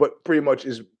saw, but pretty much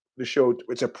is the show.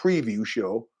 It's a preview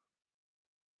show.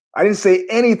 I didn't say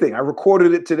anything. I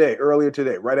recorded it earlier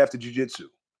today, right after jiu-jitsu.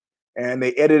 And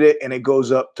they edit it and it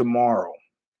goes up tomorrow.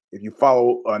 If you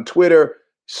follow on Twitter,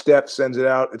 Steph sends it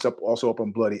out. It's also up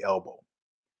on Bloody Elbow.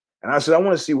 And I said, I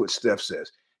want to see what Steph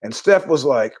says. And Steph was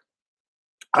like,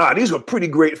 these were pretty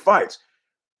great fights.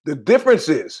 The difference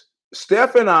is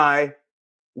Steph and I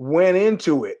went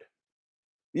into it.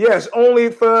 Yes,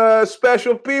 only for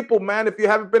special people, man. If you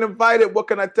haven't been invited, what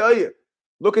can I tell you?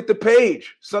 Look at the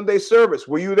page, Sunday service.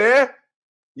 Were you there?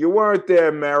 You weren't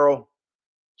there, Merrill.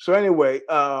 So anyway,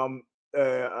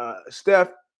 Steph,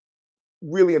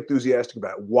 really enthusiastic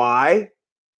about it.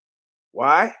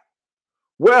 Why?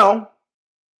 Well,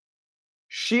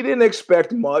 she didn't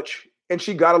expect much, and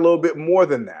she got a little bit more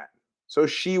than that. So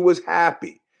she was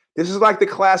happy. This is like the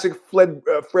classic Fred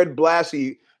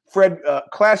Blassie,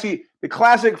 classy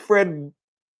Fred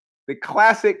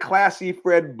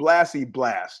Blassie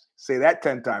blast. Say that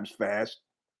 10 times fast.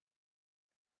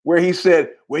 Where he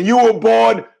said, when you were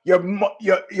born,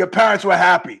 your parents were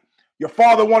happy. Your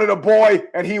father wanted a boy,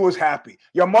 and he was happy.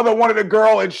 Your mother wanted a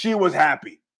girl, and she was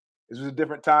happy. This was a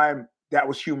different time. That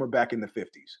was humor back in the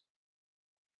 50s.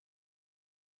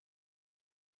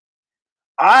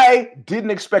 I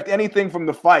didn't expect anything from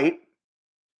the fight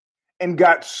and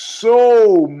got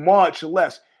so much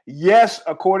less. Yes,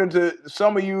 according to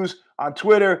some of you on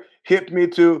Twitter, hit me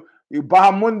to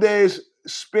Bahamunde's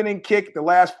spinning kick, the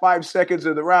last 5 seconds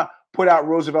of the round, put out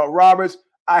Roosevelt Roberts.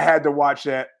 I had to watch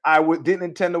that. I didn't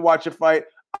intend to watch a fight.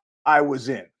 I was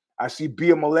in. I see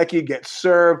Bia Malecki get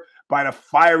served by the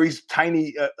fiery,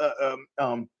 tiny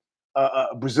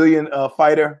Brazilian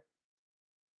fighter.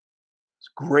 It's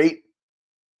great.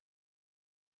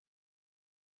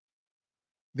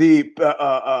 The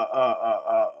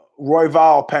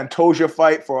Royval Pantoja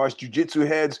fight for us jiu-jitsu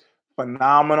heads,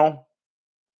 phenomenal.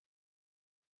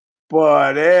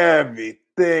 But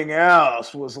everything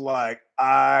else was like,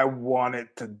 I wanted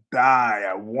to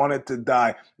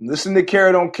die. Listen to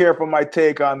Care Don't Care for my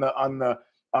take on the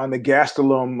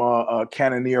Gastelum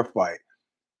Cannonier fight.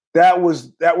 That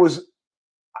was.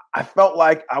 I felt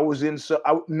like I was in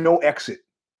no exit.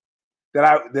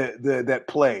 That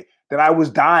play. That I was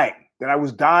dying.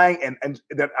 And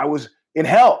that I was in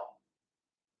hell.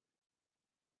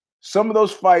 Some of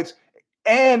those fights.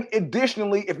 And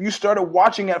additionally, if you started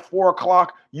watching at 4:00,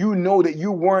 you know that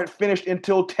you weren't finished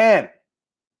until 10.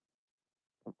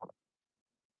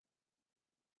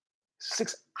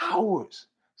 6 hours.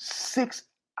 6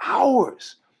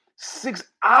 hours. 6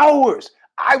 hours.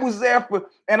 I was there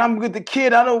and I'm with the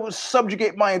kid. I don't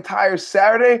subjugate my entire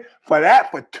Saturday for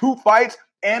 2 fights.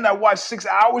 And I watched 6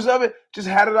 hours of it, just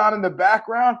had it on in the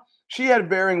background. She had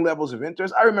varying levels of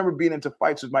interest. I remember being into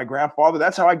fights with my grandfather.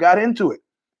 That's how I got into it.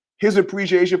 His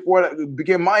appreciation for it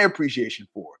became my appreciation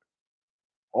for it.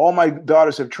 All my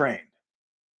daughters have trained.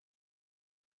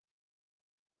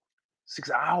 6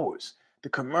 hours. The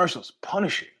commercials,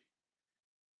 punishing.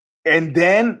 And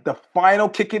then the final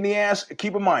kick in the ass.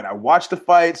 Keep in mind, I watch the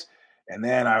fights, and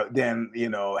then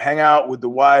hang out with the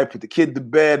wife, put the kid to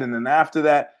bed, and then after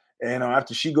that,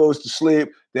 after she goes to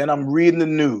sleep, then I'm reading the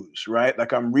news, right?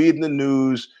 Like I'm reading the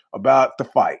news about the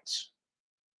fights.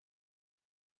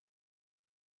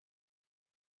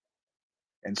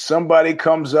 And somebody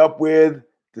comes up with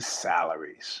the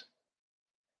salaries.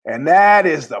 And that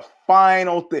is the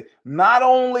final thing. Not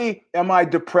only am I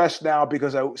depressed now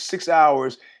because I 6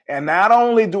 hours, and not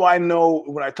only do I know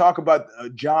when I talk about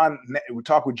we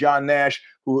talk with John Nash,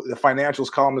 who the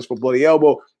financials columnist for Bloody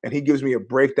Elbow, and he gives me a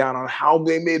breakdown on how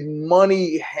they made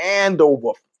money hand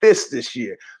over fist this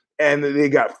year. And they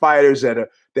got fighters that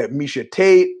Misha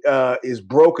Tate is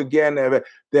broke again. That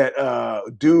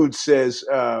dude says,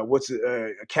 a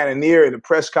Cannoneer in the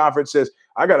press conference says,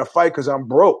 I got to fight because I'm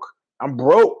broke. I'm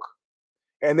broke.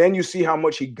 And then you see how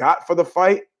much he got for the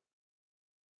fight.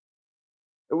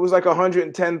 It was like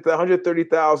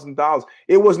 $130,000.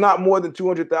 It was not more than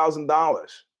 $200,000.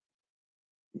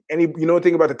 And you know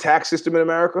anything about the tax system in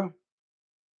America?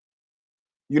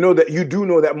 You do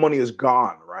know that money is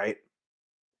gone, right?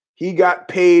 He got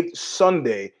paid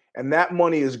Sunday, and that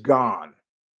money is gone.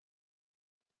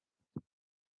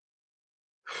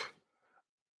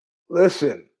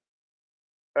 Listen,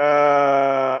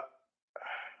 I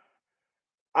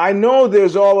know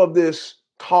there's all of this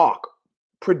talk,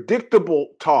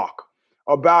 predictable talk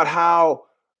about how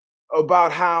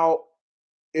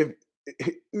if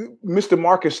Mr.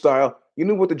 Marcus style, you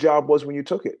knew what the job was when you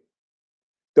took it.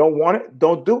 Don't want it?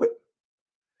 Don't do it.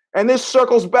 And this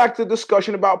circles back to the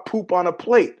discussion about poop on a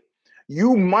plate.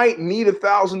 You might need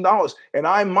 $1,000, and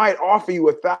I might offer you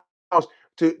 $1,000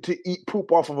 to eat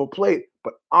poop off of a plate,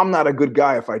 but I'm not a good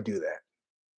guy if I do that.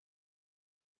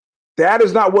 That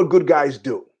is not what good guys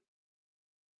do.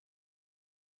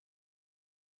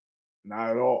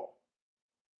 Not at all.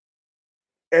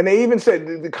 And they even said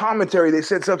the commentary. They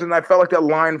said something. I felt like that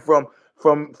line from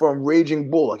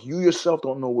Raging Bull. Like, you yourself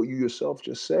don't know what you yourself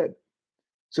just said.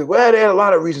 So, well, there are a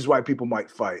lot of reasons why people might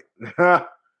fight.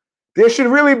 There should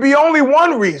really be only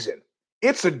one reason.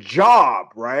 It's a job,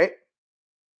 right?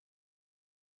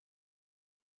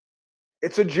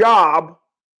 It's a job.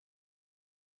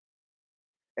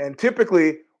 And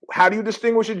typically, how do you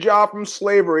distinguish a job from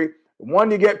slavery? One,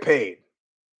 you get paid.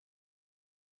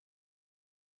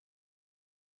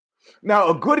 Now,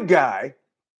 a good guy,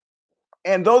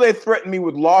 and though they threatened me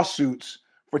with lawsuits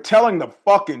for telling the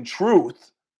fucking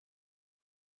truth,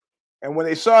 and when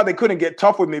they saw they couldn't get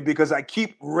tough with me because I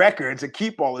keep records, I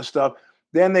keep all this stuff,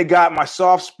 then they got my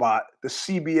soft spot, the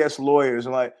CBS lawyers,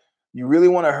 and like, you really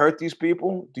want to hurt these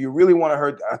people? Do you really want to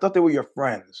hurt? I thought they were your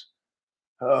friends.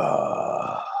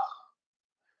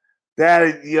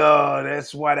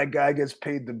 That's why that guy gets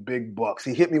paid the big bucks.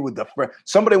 He hit me with the friend.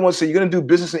 Somebody once said, you're going to do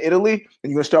business in Italy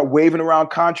and you're going to start waving around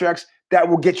contracts. That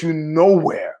will get you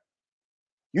nowhere.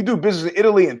 You do business in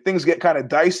Italy and things get kind of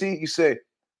dicey. You say,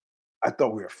 I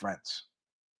thought we were friends.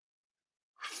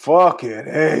 Fuck it.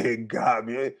 Hey, God,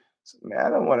 man, I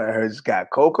don't want to hurt Scott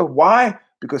Coker. Why?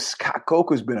 Because Scott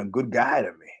Coker's been a good guy to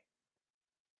me.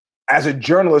 As a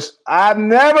journalist, I've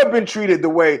never been treated the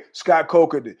way Scott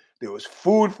Coker did. There was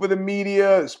food for the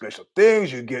media, special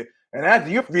things you get, and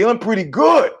after you're feeling pretty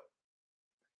good.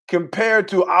 Compared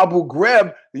to Abu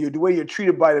Ghraib, the way you're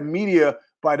treated by the media,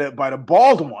 by the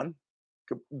bald one,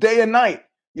 day and night.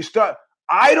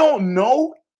 I don't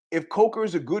know if Coker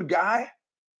is a good guy,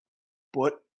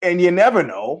 and you never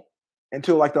know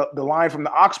until like the line from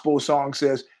the Oxbow song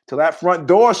says, till that front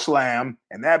door slam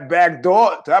and that back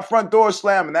door, to that front door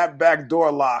slam and that back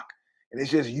door lock, and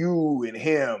it's just you and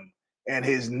him and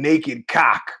his naked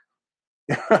cock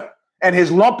and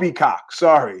his lumpy cock.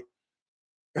 Sorry.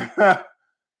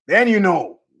 Then you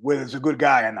know whether it's a good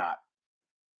guy or not.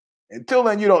 Until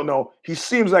then, you don't know. He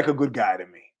seems like a good guy to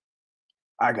me.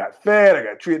 I got fed. I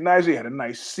got treated nicely. Had a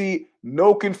nice seat.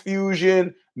 No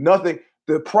confusion. Nothing.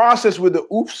 The process with the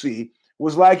oopsie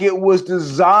was like it was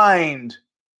designed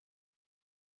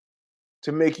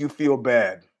to make you feel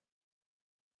bad.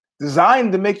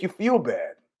 Designed to make you feel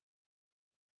bad.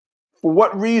 For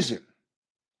what reason?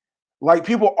 Like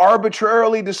people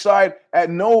arbitrarily decide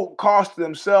at no cost to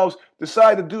themselves,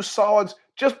 decide to do solids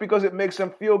just because it makes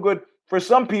them feel good. For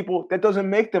some people, that doesn't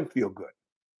make them feel good.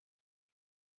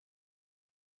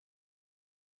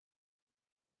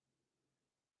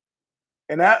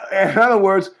 In other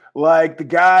words, like the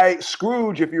guy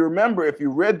Scrooge, if you remember, if you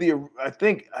read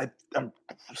I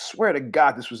swear to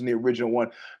God, this was in the original one,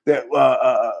 that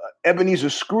Ebenezer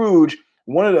Scrooge,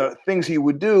 one of the things he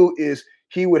would do is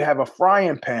he would have a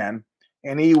frying pan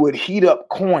and he would heat up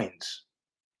coins.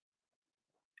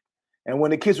 And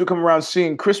when the kids would come around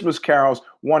singing Christmas carols,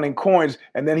 wanting coins,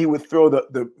 and then he would throw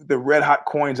the red hot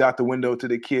coins out the window to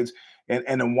the kids and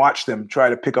then watch them try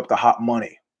to pick up the hot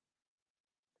money.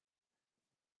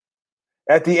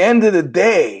 At the end of the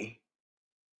day,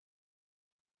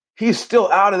 he's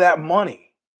still out of that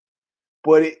money.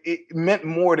 But it meant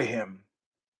more to him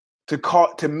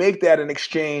to make that an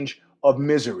exchange of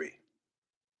misery.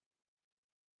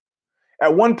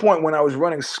 At one point when I was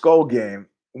running Skull Game,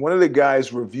 one of the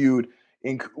guys reviewed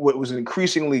what was an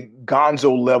increasingly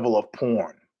gonzo level of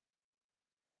porn.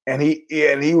 And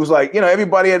he was like,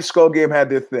 everybody at Skull Game had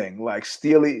their thing, like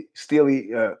Steely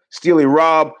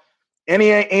Rob. Any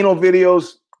anal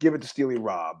videos, give it to Steely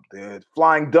Rob. The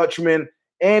Flying Dutchman,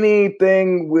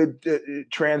 anything with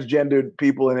transgendered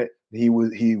people in it, he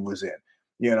was in.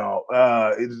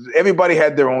 Everybody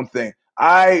had their own thing.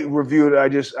 I reviewed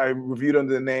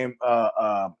under the name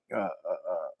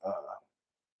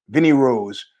Vinny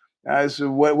Rose. So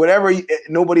whatever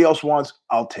nobody else wants,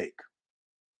 I'll take.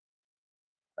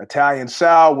 Italian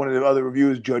Sal, one of the other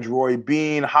reviews, Judge Roy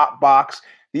Bean, Hotbox.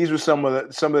 These were some of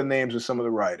the names of some of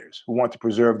the writers who want to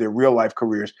preserve their real life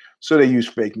careers, so they use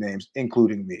fake names,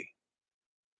 including me.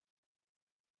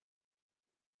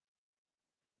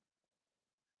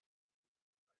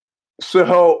 So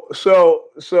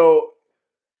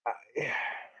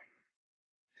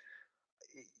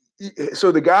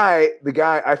the guy,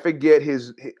 I forget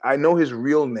I know his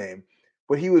real name,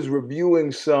 but he was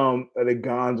reviewing some of the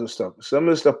Gonzo stuff. Some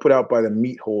of the stuff put out by the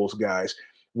Meat Holes guys,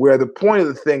 where the point of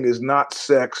the thing is not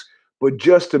sex, but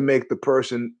just to make the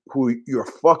person who you're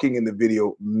fucking in the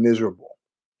video miserable.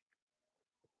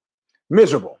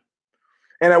 Miserable.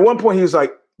 And at one point he was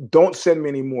like, don't send me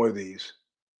any more of these.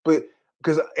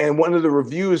 And one of the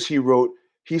reviews he wrote,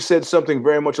 he said something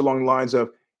very much along the lines of,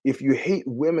 if you hate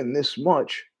women this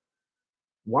much,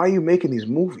 why are you making these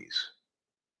movies?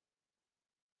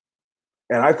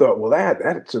 And I thought, well,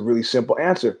 that's a really simple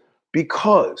answer.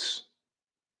 Because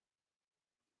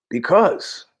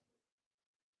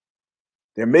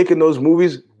they're making those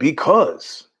movies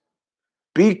because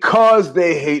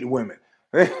they hate women.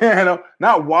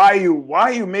 Not why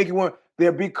are you making women?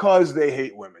 They're because they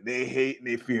hate women. They hate and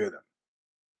they fear them.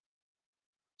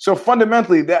 So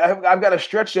fundamentally, I've got to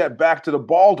stretch that back to the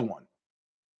bald one.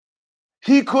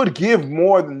 He could give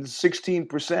more than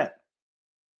 16%.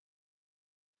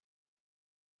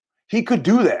 He could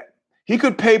do that. He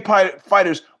could pay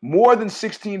fighters more than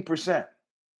 16%.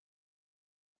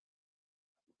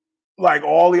 Like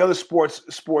all the other sports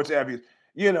athletes.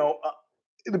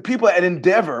 The people at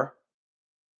Endeavor,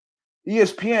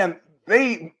 ESPN,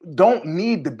 they don't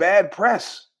need the bad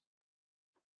press.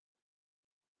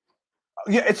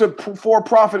 Yeah, it's a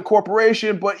for-profit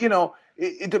corporation, but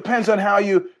it depends on how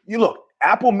you look.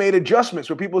 Apple made adjustments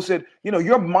where people said,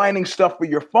 you're mining stuff for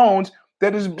your phones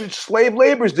that is slave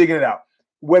labor is digging it out.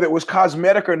 Whether it was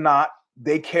cosmetic or not,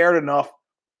 they cared enough.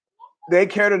 They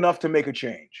cared enough to make a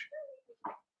change.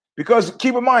 Because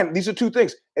keep in mind, these are two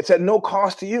things. It's at no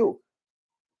cost to you.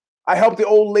 I helped the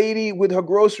old lady with her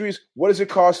groceries. What does it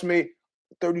cost me?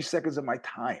 30 seconds of my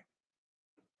time.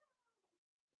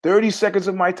 30 seconds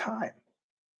of my time.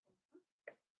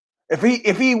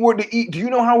 If he were to eat, do you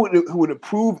know how it would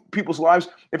improve people's lives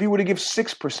if he were to give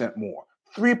 6% more,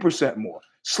 3% more?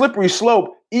 Slippery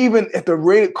slope, even at the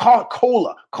rate of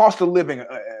cost of living.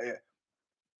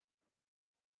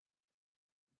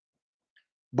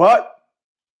 But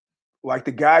like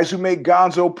the guys who make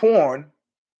gonzo porn,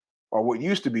 or what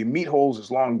used to be, Meat Holes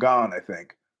is long gone, I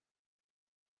think.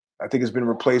 I think it's been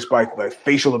replaced by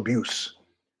facial abuse,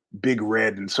 Big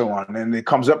Red, and so on. And it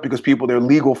comes up because they're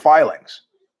legal filings.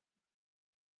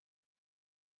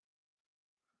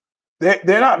 They're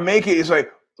not making it's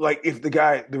like if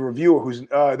the reviewer who's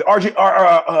the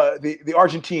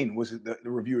Argentine was the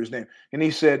reviewer's name, and he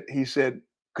said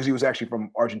because he was actually from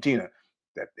Argentina,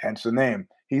 that hence the name.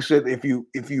 He said if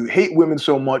you hate women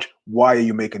so much, why are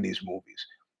you making these movies?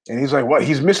 And he's like, what?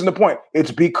 He's missing the point. It's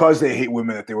because they hate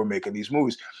women that they were making these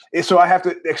movies. And so I have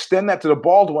to extend that to the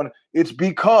bald one. It's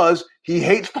because he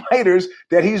hates fighters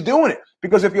that he's doing it.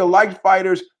 Because if you liked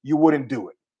fighters, you wouldn't do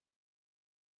it.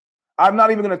 I'm not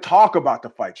even going to talk about the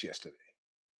fights yesterday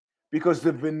because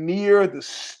the veneer, the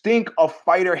stink of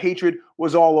fighter hatred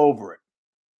was all over it.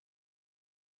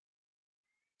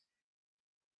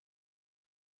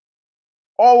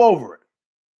 All over it.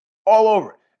 All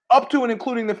over it. Up to and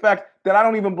including the fact that I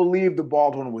don't even believe the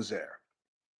bald one was there.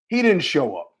 He didn't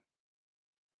show up.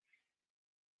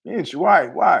 Why?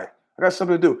 I got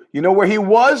something to do. You know where he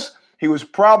was? He was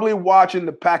probably watching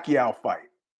the Pacquiao fight,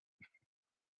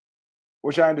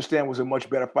 which I understand was a much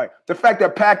better fight. The fact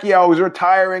that Pacquiao was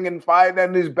retiring and fighting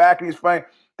and he's back and he's fighting,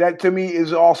 That to me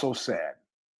is also sad.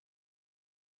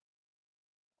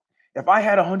 If I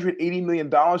had $180 million,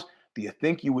 do you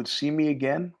think you would see me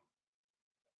again?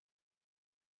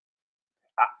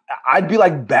 I'd be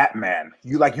like Batman.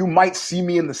 You might see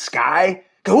me in the sky.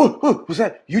 Go, who's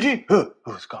that? Eugene?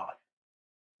 It's gone.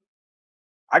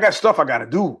 I got stuff I gotta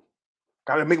do.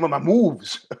 Gotta make my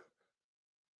moves.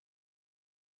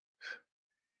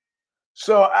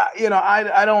 So I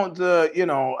don't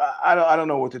I don't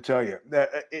know what to tell you.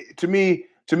 To me,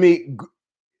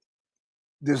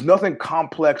 there's nothing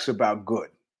complex about good.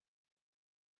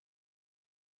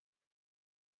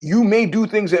 You may do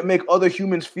things that make other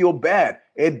humans feel bad.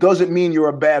 It doesn't mean you're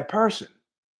a bad person.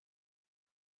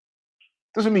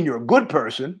 Doesn't mean you're a good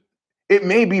person. It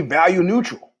may be value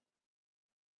neutral.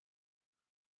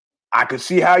 I could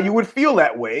see how you would feel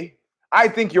that way. I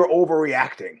think you're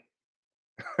overreacting.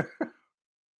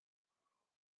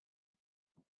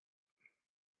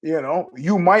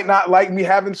 You might not like me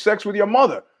having sex with your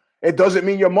mother. It doesn't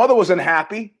mean your mother was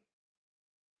unhappy.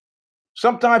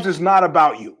 Sometimes it's not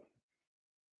about you.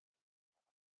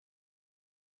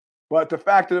 But the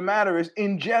fact of the matter is,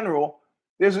 in general,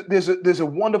 there's a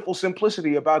wonderful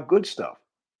simplicity about good stuff.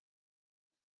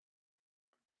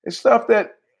 It's stuff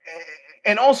that,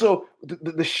 and also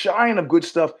the shine of good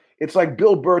stuff. It's like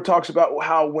Bill Burr talks about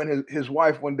how when his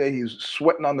wife one day he's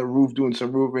sweating on the roof doing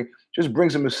some roofing, just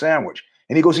brings him a sandwich,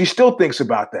 and he goes, he still thinks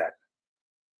about that.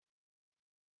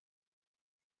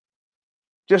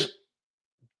 Just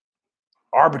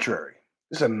arbitrary.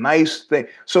 It's a nice thing.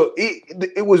 So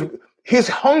it was his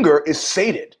hunger is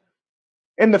sated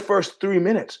in the first 3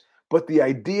 minutes, but the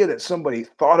idea that somebody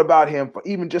thought about him for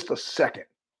even just a second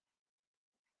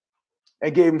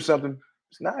and gave him something,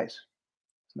 it's nice.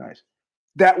 It's nice.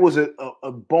 That was a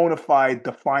bona fide,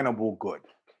 definable good.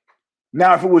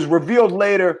 Now, if it was revealed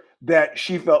later that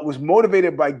she felt was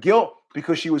motivated by guilt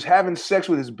because she was having sex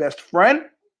with his best friend,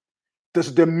 does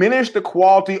it diminish the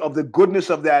quality of the goodness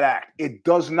of that act? It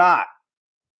does not.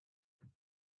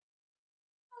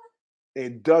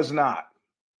 It does not.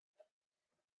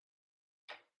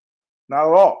 Not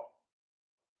at all.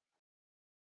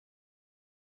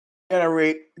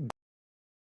 Generate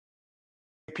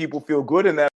people feel good,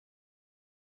 and that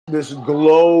this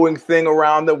glowing thing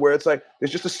around them where it's like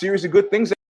there's just a series of good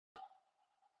things.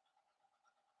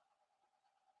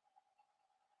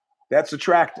 That's a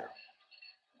tractor.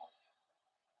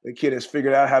 The kid has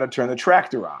figured out how to turn the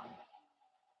tractor on.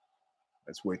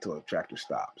 Let's wait till the tractor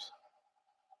stops.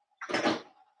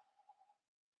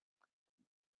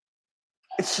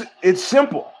 It's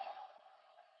simple.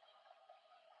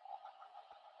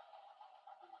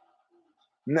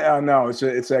 No,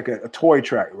 it's like a toy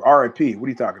tractor. RIP. What are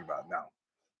you talking about now?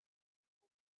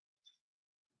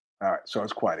 All right, so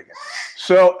it's quiet again.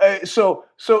 So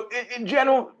in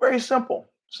general, very simple.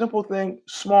 Simple thing,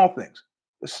 small things.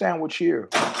 A sandwich here,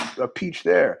 a peach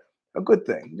there, a good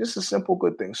thing. Just a simple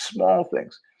good thing, small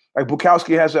things. Like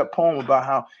Bukowski has that poem about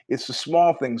how it's the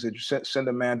small things that you send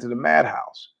a man to the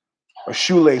madhouse. A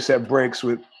shoelace that breaks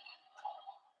with.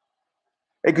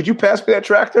 Hey, could you pass me that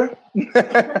tractor?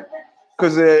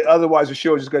 Because otherwise the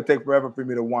show is just going to take forever for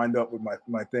me to wind up with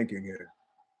my thinking here.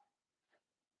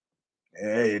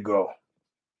 There you go.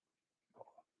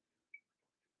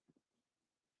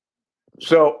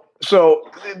 So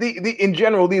in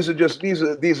general, these are see,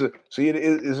 it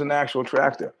is an actual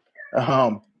tractor.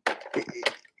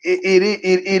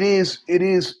 It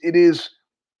is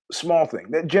a small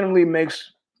thing that generally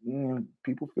makes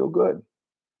people feel good.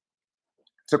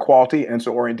 It's a quality and it's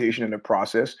an orientation in the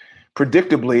process.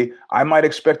 Predictably, I might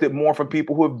expect it more from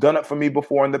people who have done it for me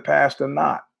before in the past than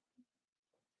not.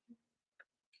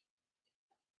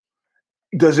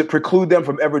 Does it preclude them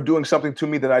from ever doing something to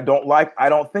me that I don't like? I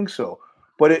don't think so.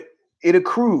 But it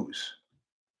accrues.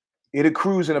 It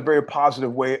accrues in a very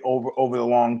positive way over the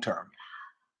long term.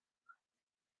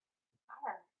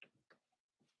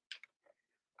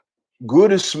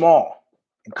 Good is small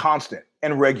and constant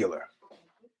and regular.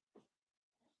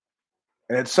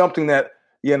 And it's something that,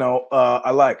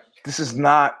 I like. This is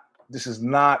not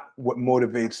what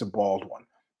motivates the bald one.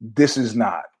 This is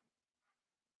not.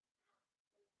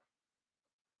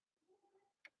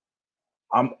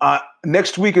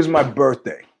 Next week is my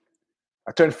birthday.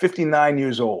 I turned 59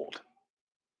 years old.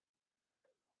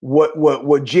 What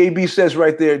JB says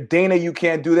right there, Dana, you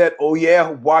can't do that. Oh yeah,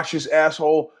 watch his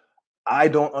asshole. I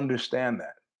don't understand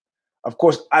that. Of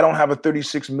course, I don't have a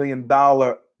 $36 million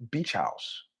beach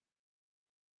house.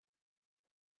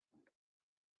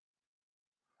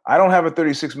 I don't have a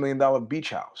 $36 million beach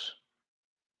house.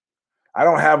 I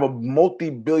don't have a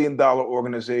multi-billion-dollar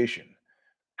organization.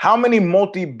 How many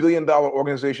multi-billion-dollar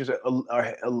organizations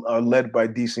are led by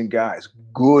decent guys,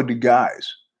 good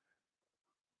guys?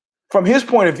 From his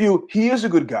point of view, he is a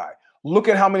good guy. Look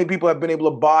at how many people have been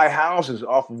able to buy houses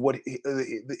off of what his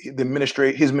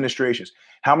administrations.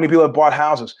 How many people have bought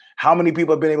houses? How many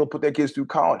people have been able to put their kids through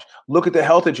college? Look at the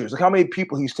health insurance. Look how many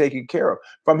people he's taking care of.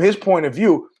 From his point of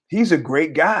view, he's a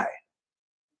great guy.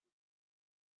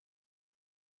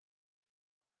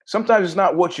 Sometimes it's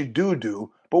not what you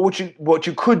do, but what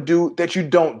you could do that you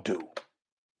don't do.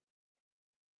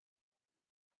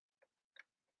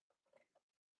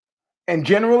 And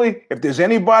generally, if there's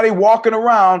anybody walking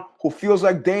around who feels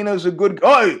like Dana's a good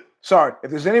if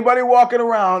there's anybody walking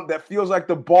around that feels like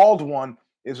the bald one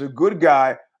is a good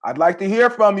guy, I'd like to hear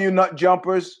from you, nut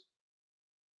jumpers,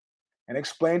 and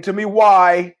explain to me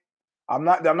why. I'm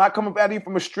not coming at you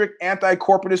from a strict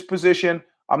anti-corporatist position.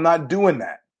 I'm not doing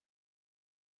that.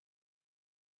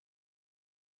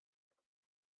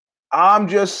 I'm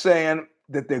just saying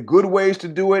that there are good ways to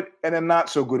do it and there are not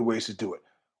so good ways to do it.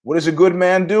 What does a good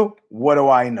man do? What do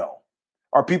I know?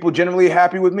 Are people generally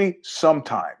happy with me?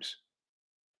 Sometimes.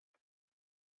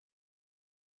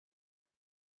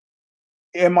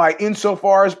 Am I,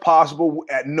 insofar as possible,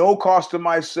 at no cost to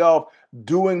myself,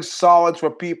 doing solids for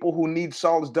people who need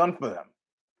solids done for them?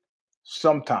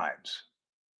 Sometimes.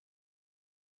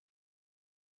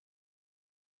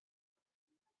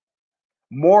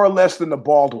 More or less than the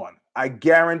bald one. I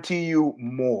guarantee you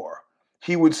more.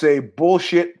 He would say,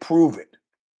 bullshit, prove it.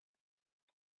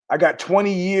 I got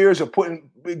 20 years of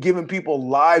giving people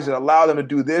lies that allow them to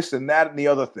do this and that and the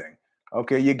other thing.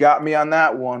 Okay, you got me on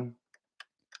that one.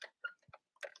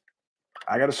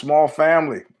 I got a small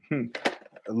family, a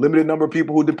limited number of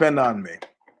people who depend on me.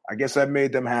 I guess I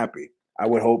made them happy. I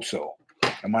would hope so.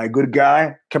 Am I a good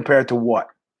guy compared to what?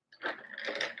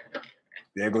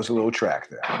 There goes a little track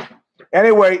there.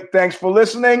 Anyway, thanks for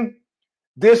listening.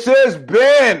 This has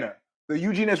been the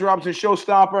Eugene S. Robinson Show,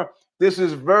 Stomper. This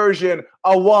is version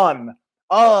 7.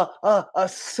 8.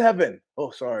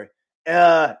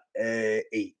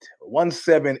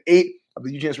 178 of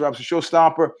the Eugene S. Robinson Show,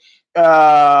 Stomper.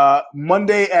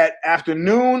 Monday at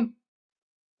afternoon.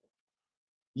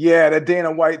 Yeah, that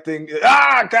Dana White thing.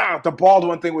 God, the bald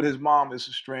one thing with his mom is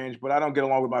strange, but I don't get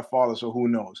along with my father, so who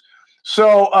knows?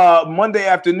 So Monday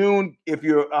afternoon, if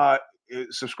you're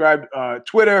subscribed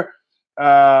Twitter,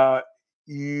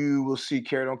 you will see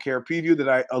Care Don't Care preview that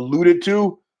I alluded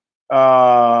to.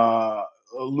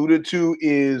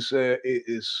 Is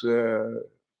it's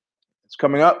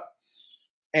coming up,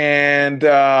 and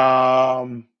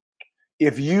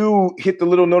if you hit the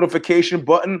little notification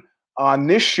button on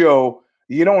this show,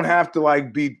 you don't have to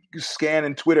be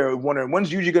scanning Twitter wondering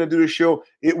when's Eugene going to do the show.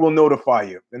 It will notify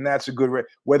you, and that's a good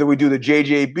whether we do the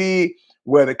JJB,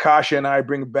 whether Kasha and I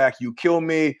bring back You Kill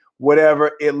Me,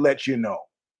 whatever, it lets you know.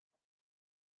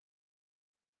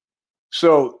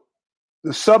 So the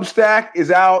Substack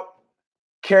is out.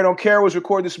 Care Don't Care was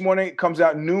recorded this morning. It comes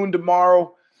out noon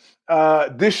tomorrow.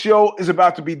 This show is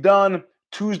about to be done.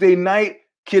 Tuesday night,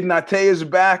 Kid Nate is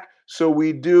back. So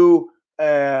we do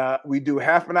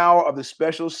half an hour of the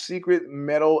special secret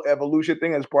metal evolution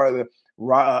thing as part of the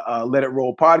Let It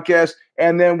Roll podcast.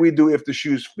 And then we do If the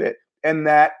Shoes Fit. And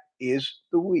that is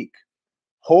the week.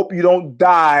 Hope you don't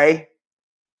die.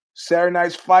 Saturday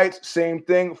night's fights, same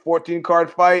thing.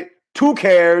 14-card fight. 2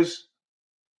 cares.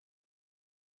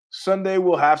 Sunday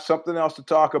we'll have something else to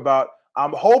talk about.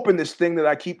 I'm hoping this thing that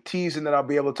I keep teasing that I'll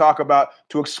be able to talk about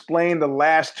to explain the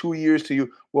last 2 years to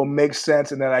you will make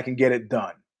sense and that I can get it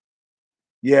done.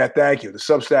 Yeah, thank you. The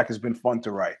Substack has been fun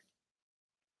to write.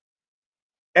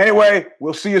 Anyway,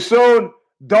 we'll see you soon.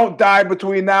 Don't die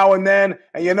between now and then.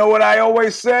 And you know what I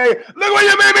always say? Look what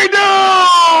you made me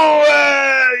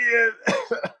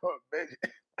do!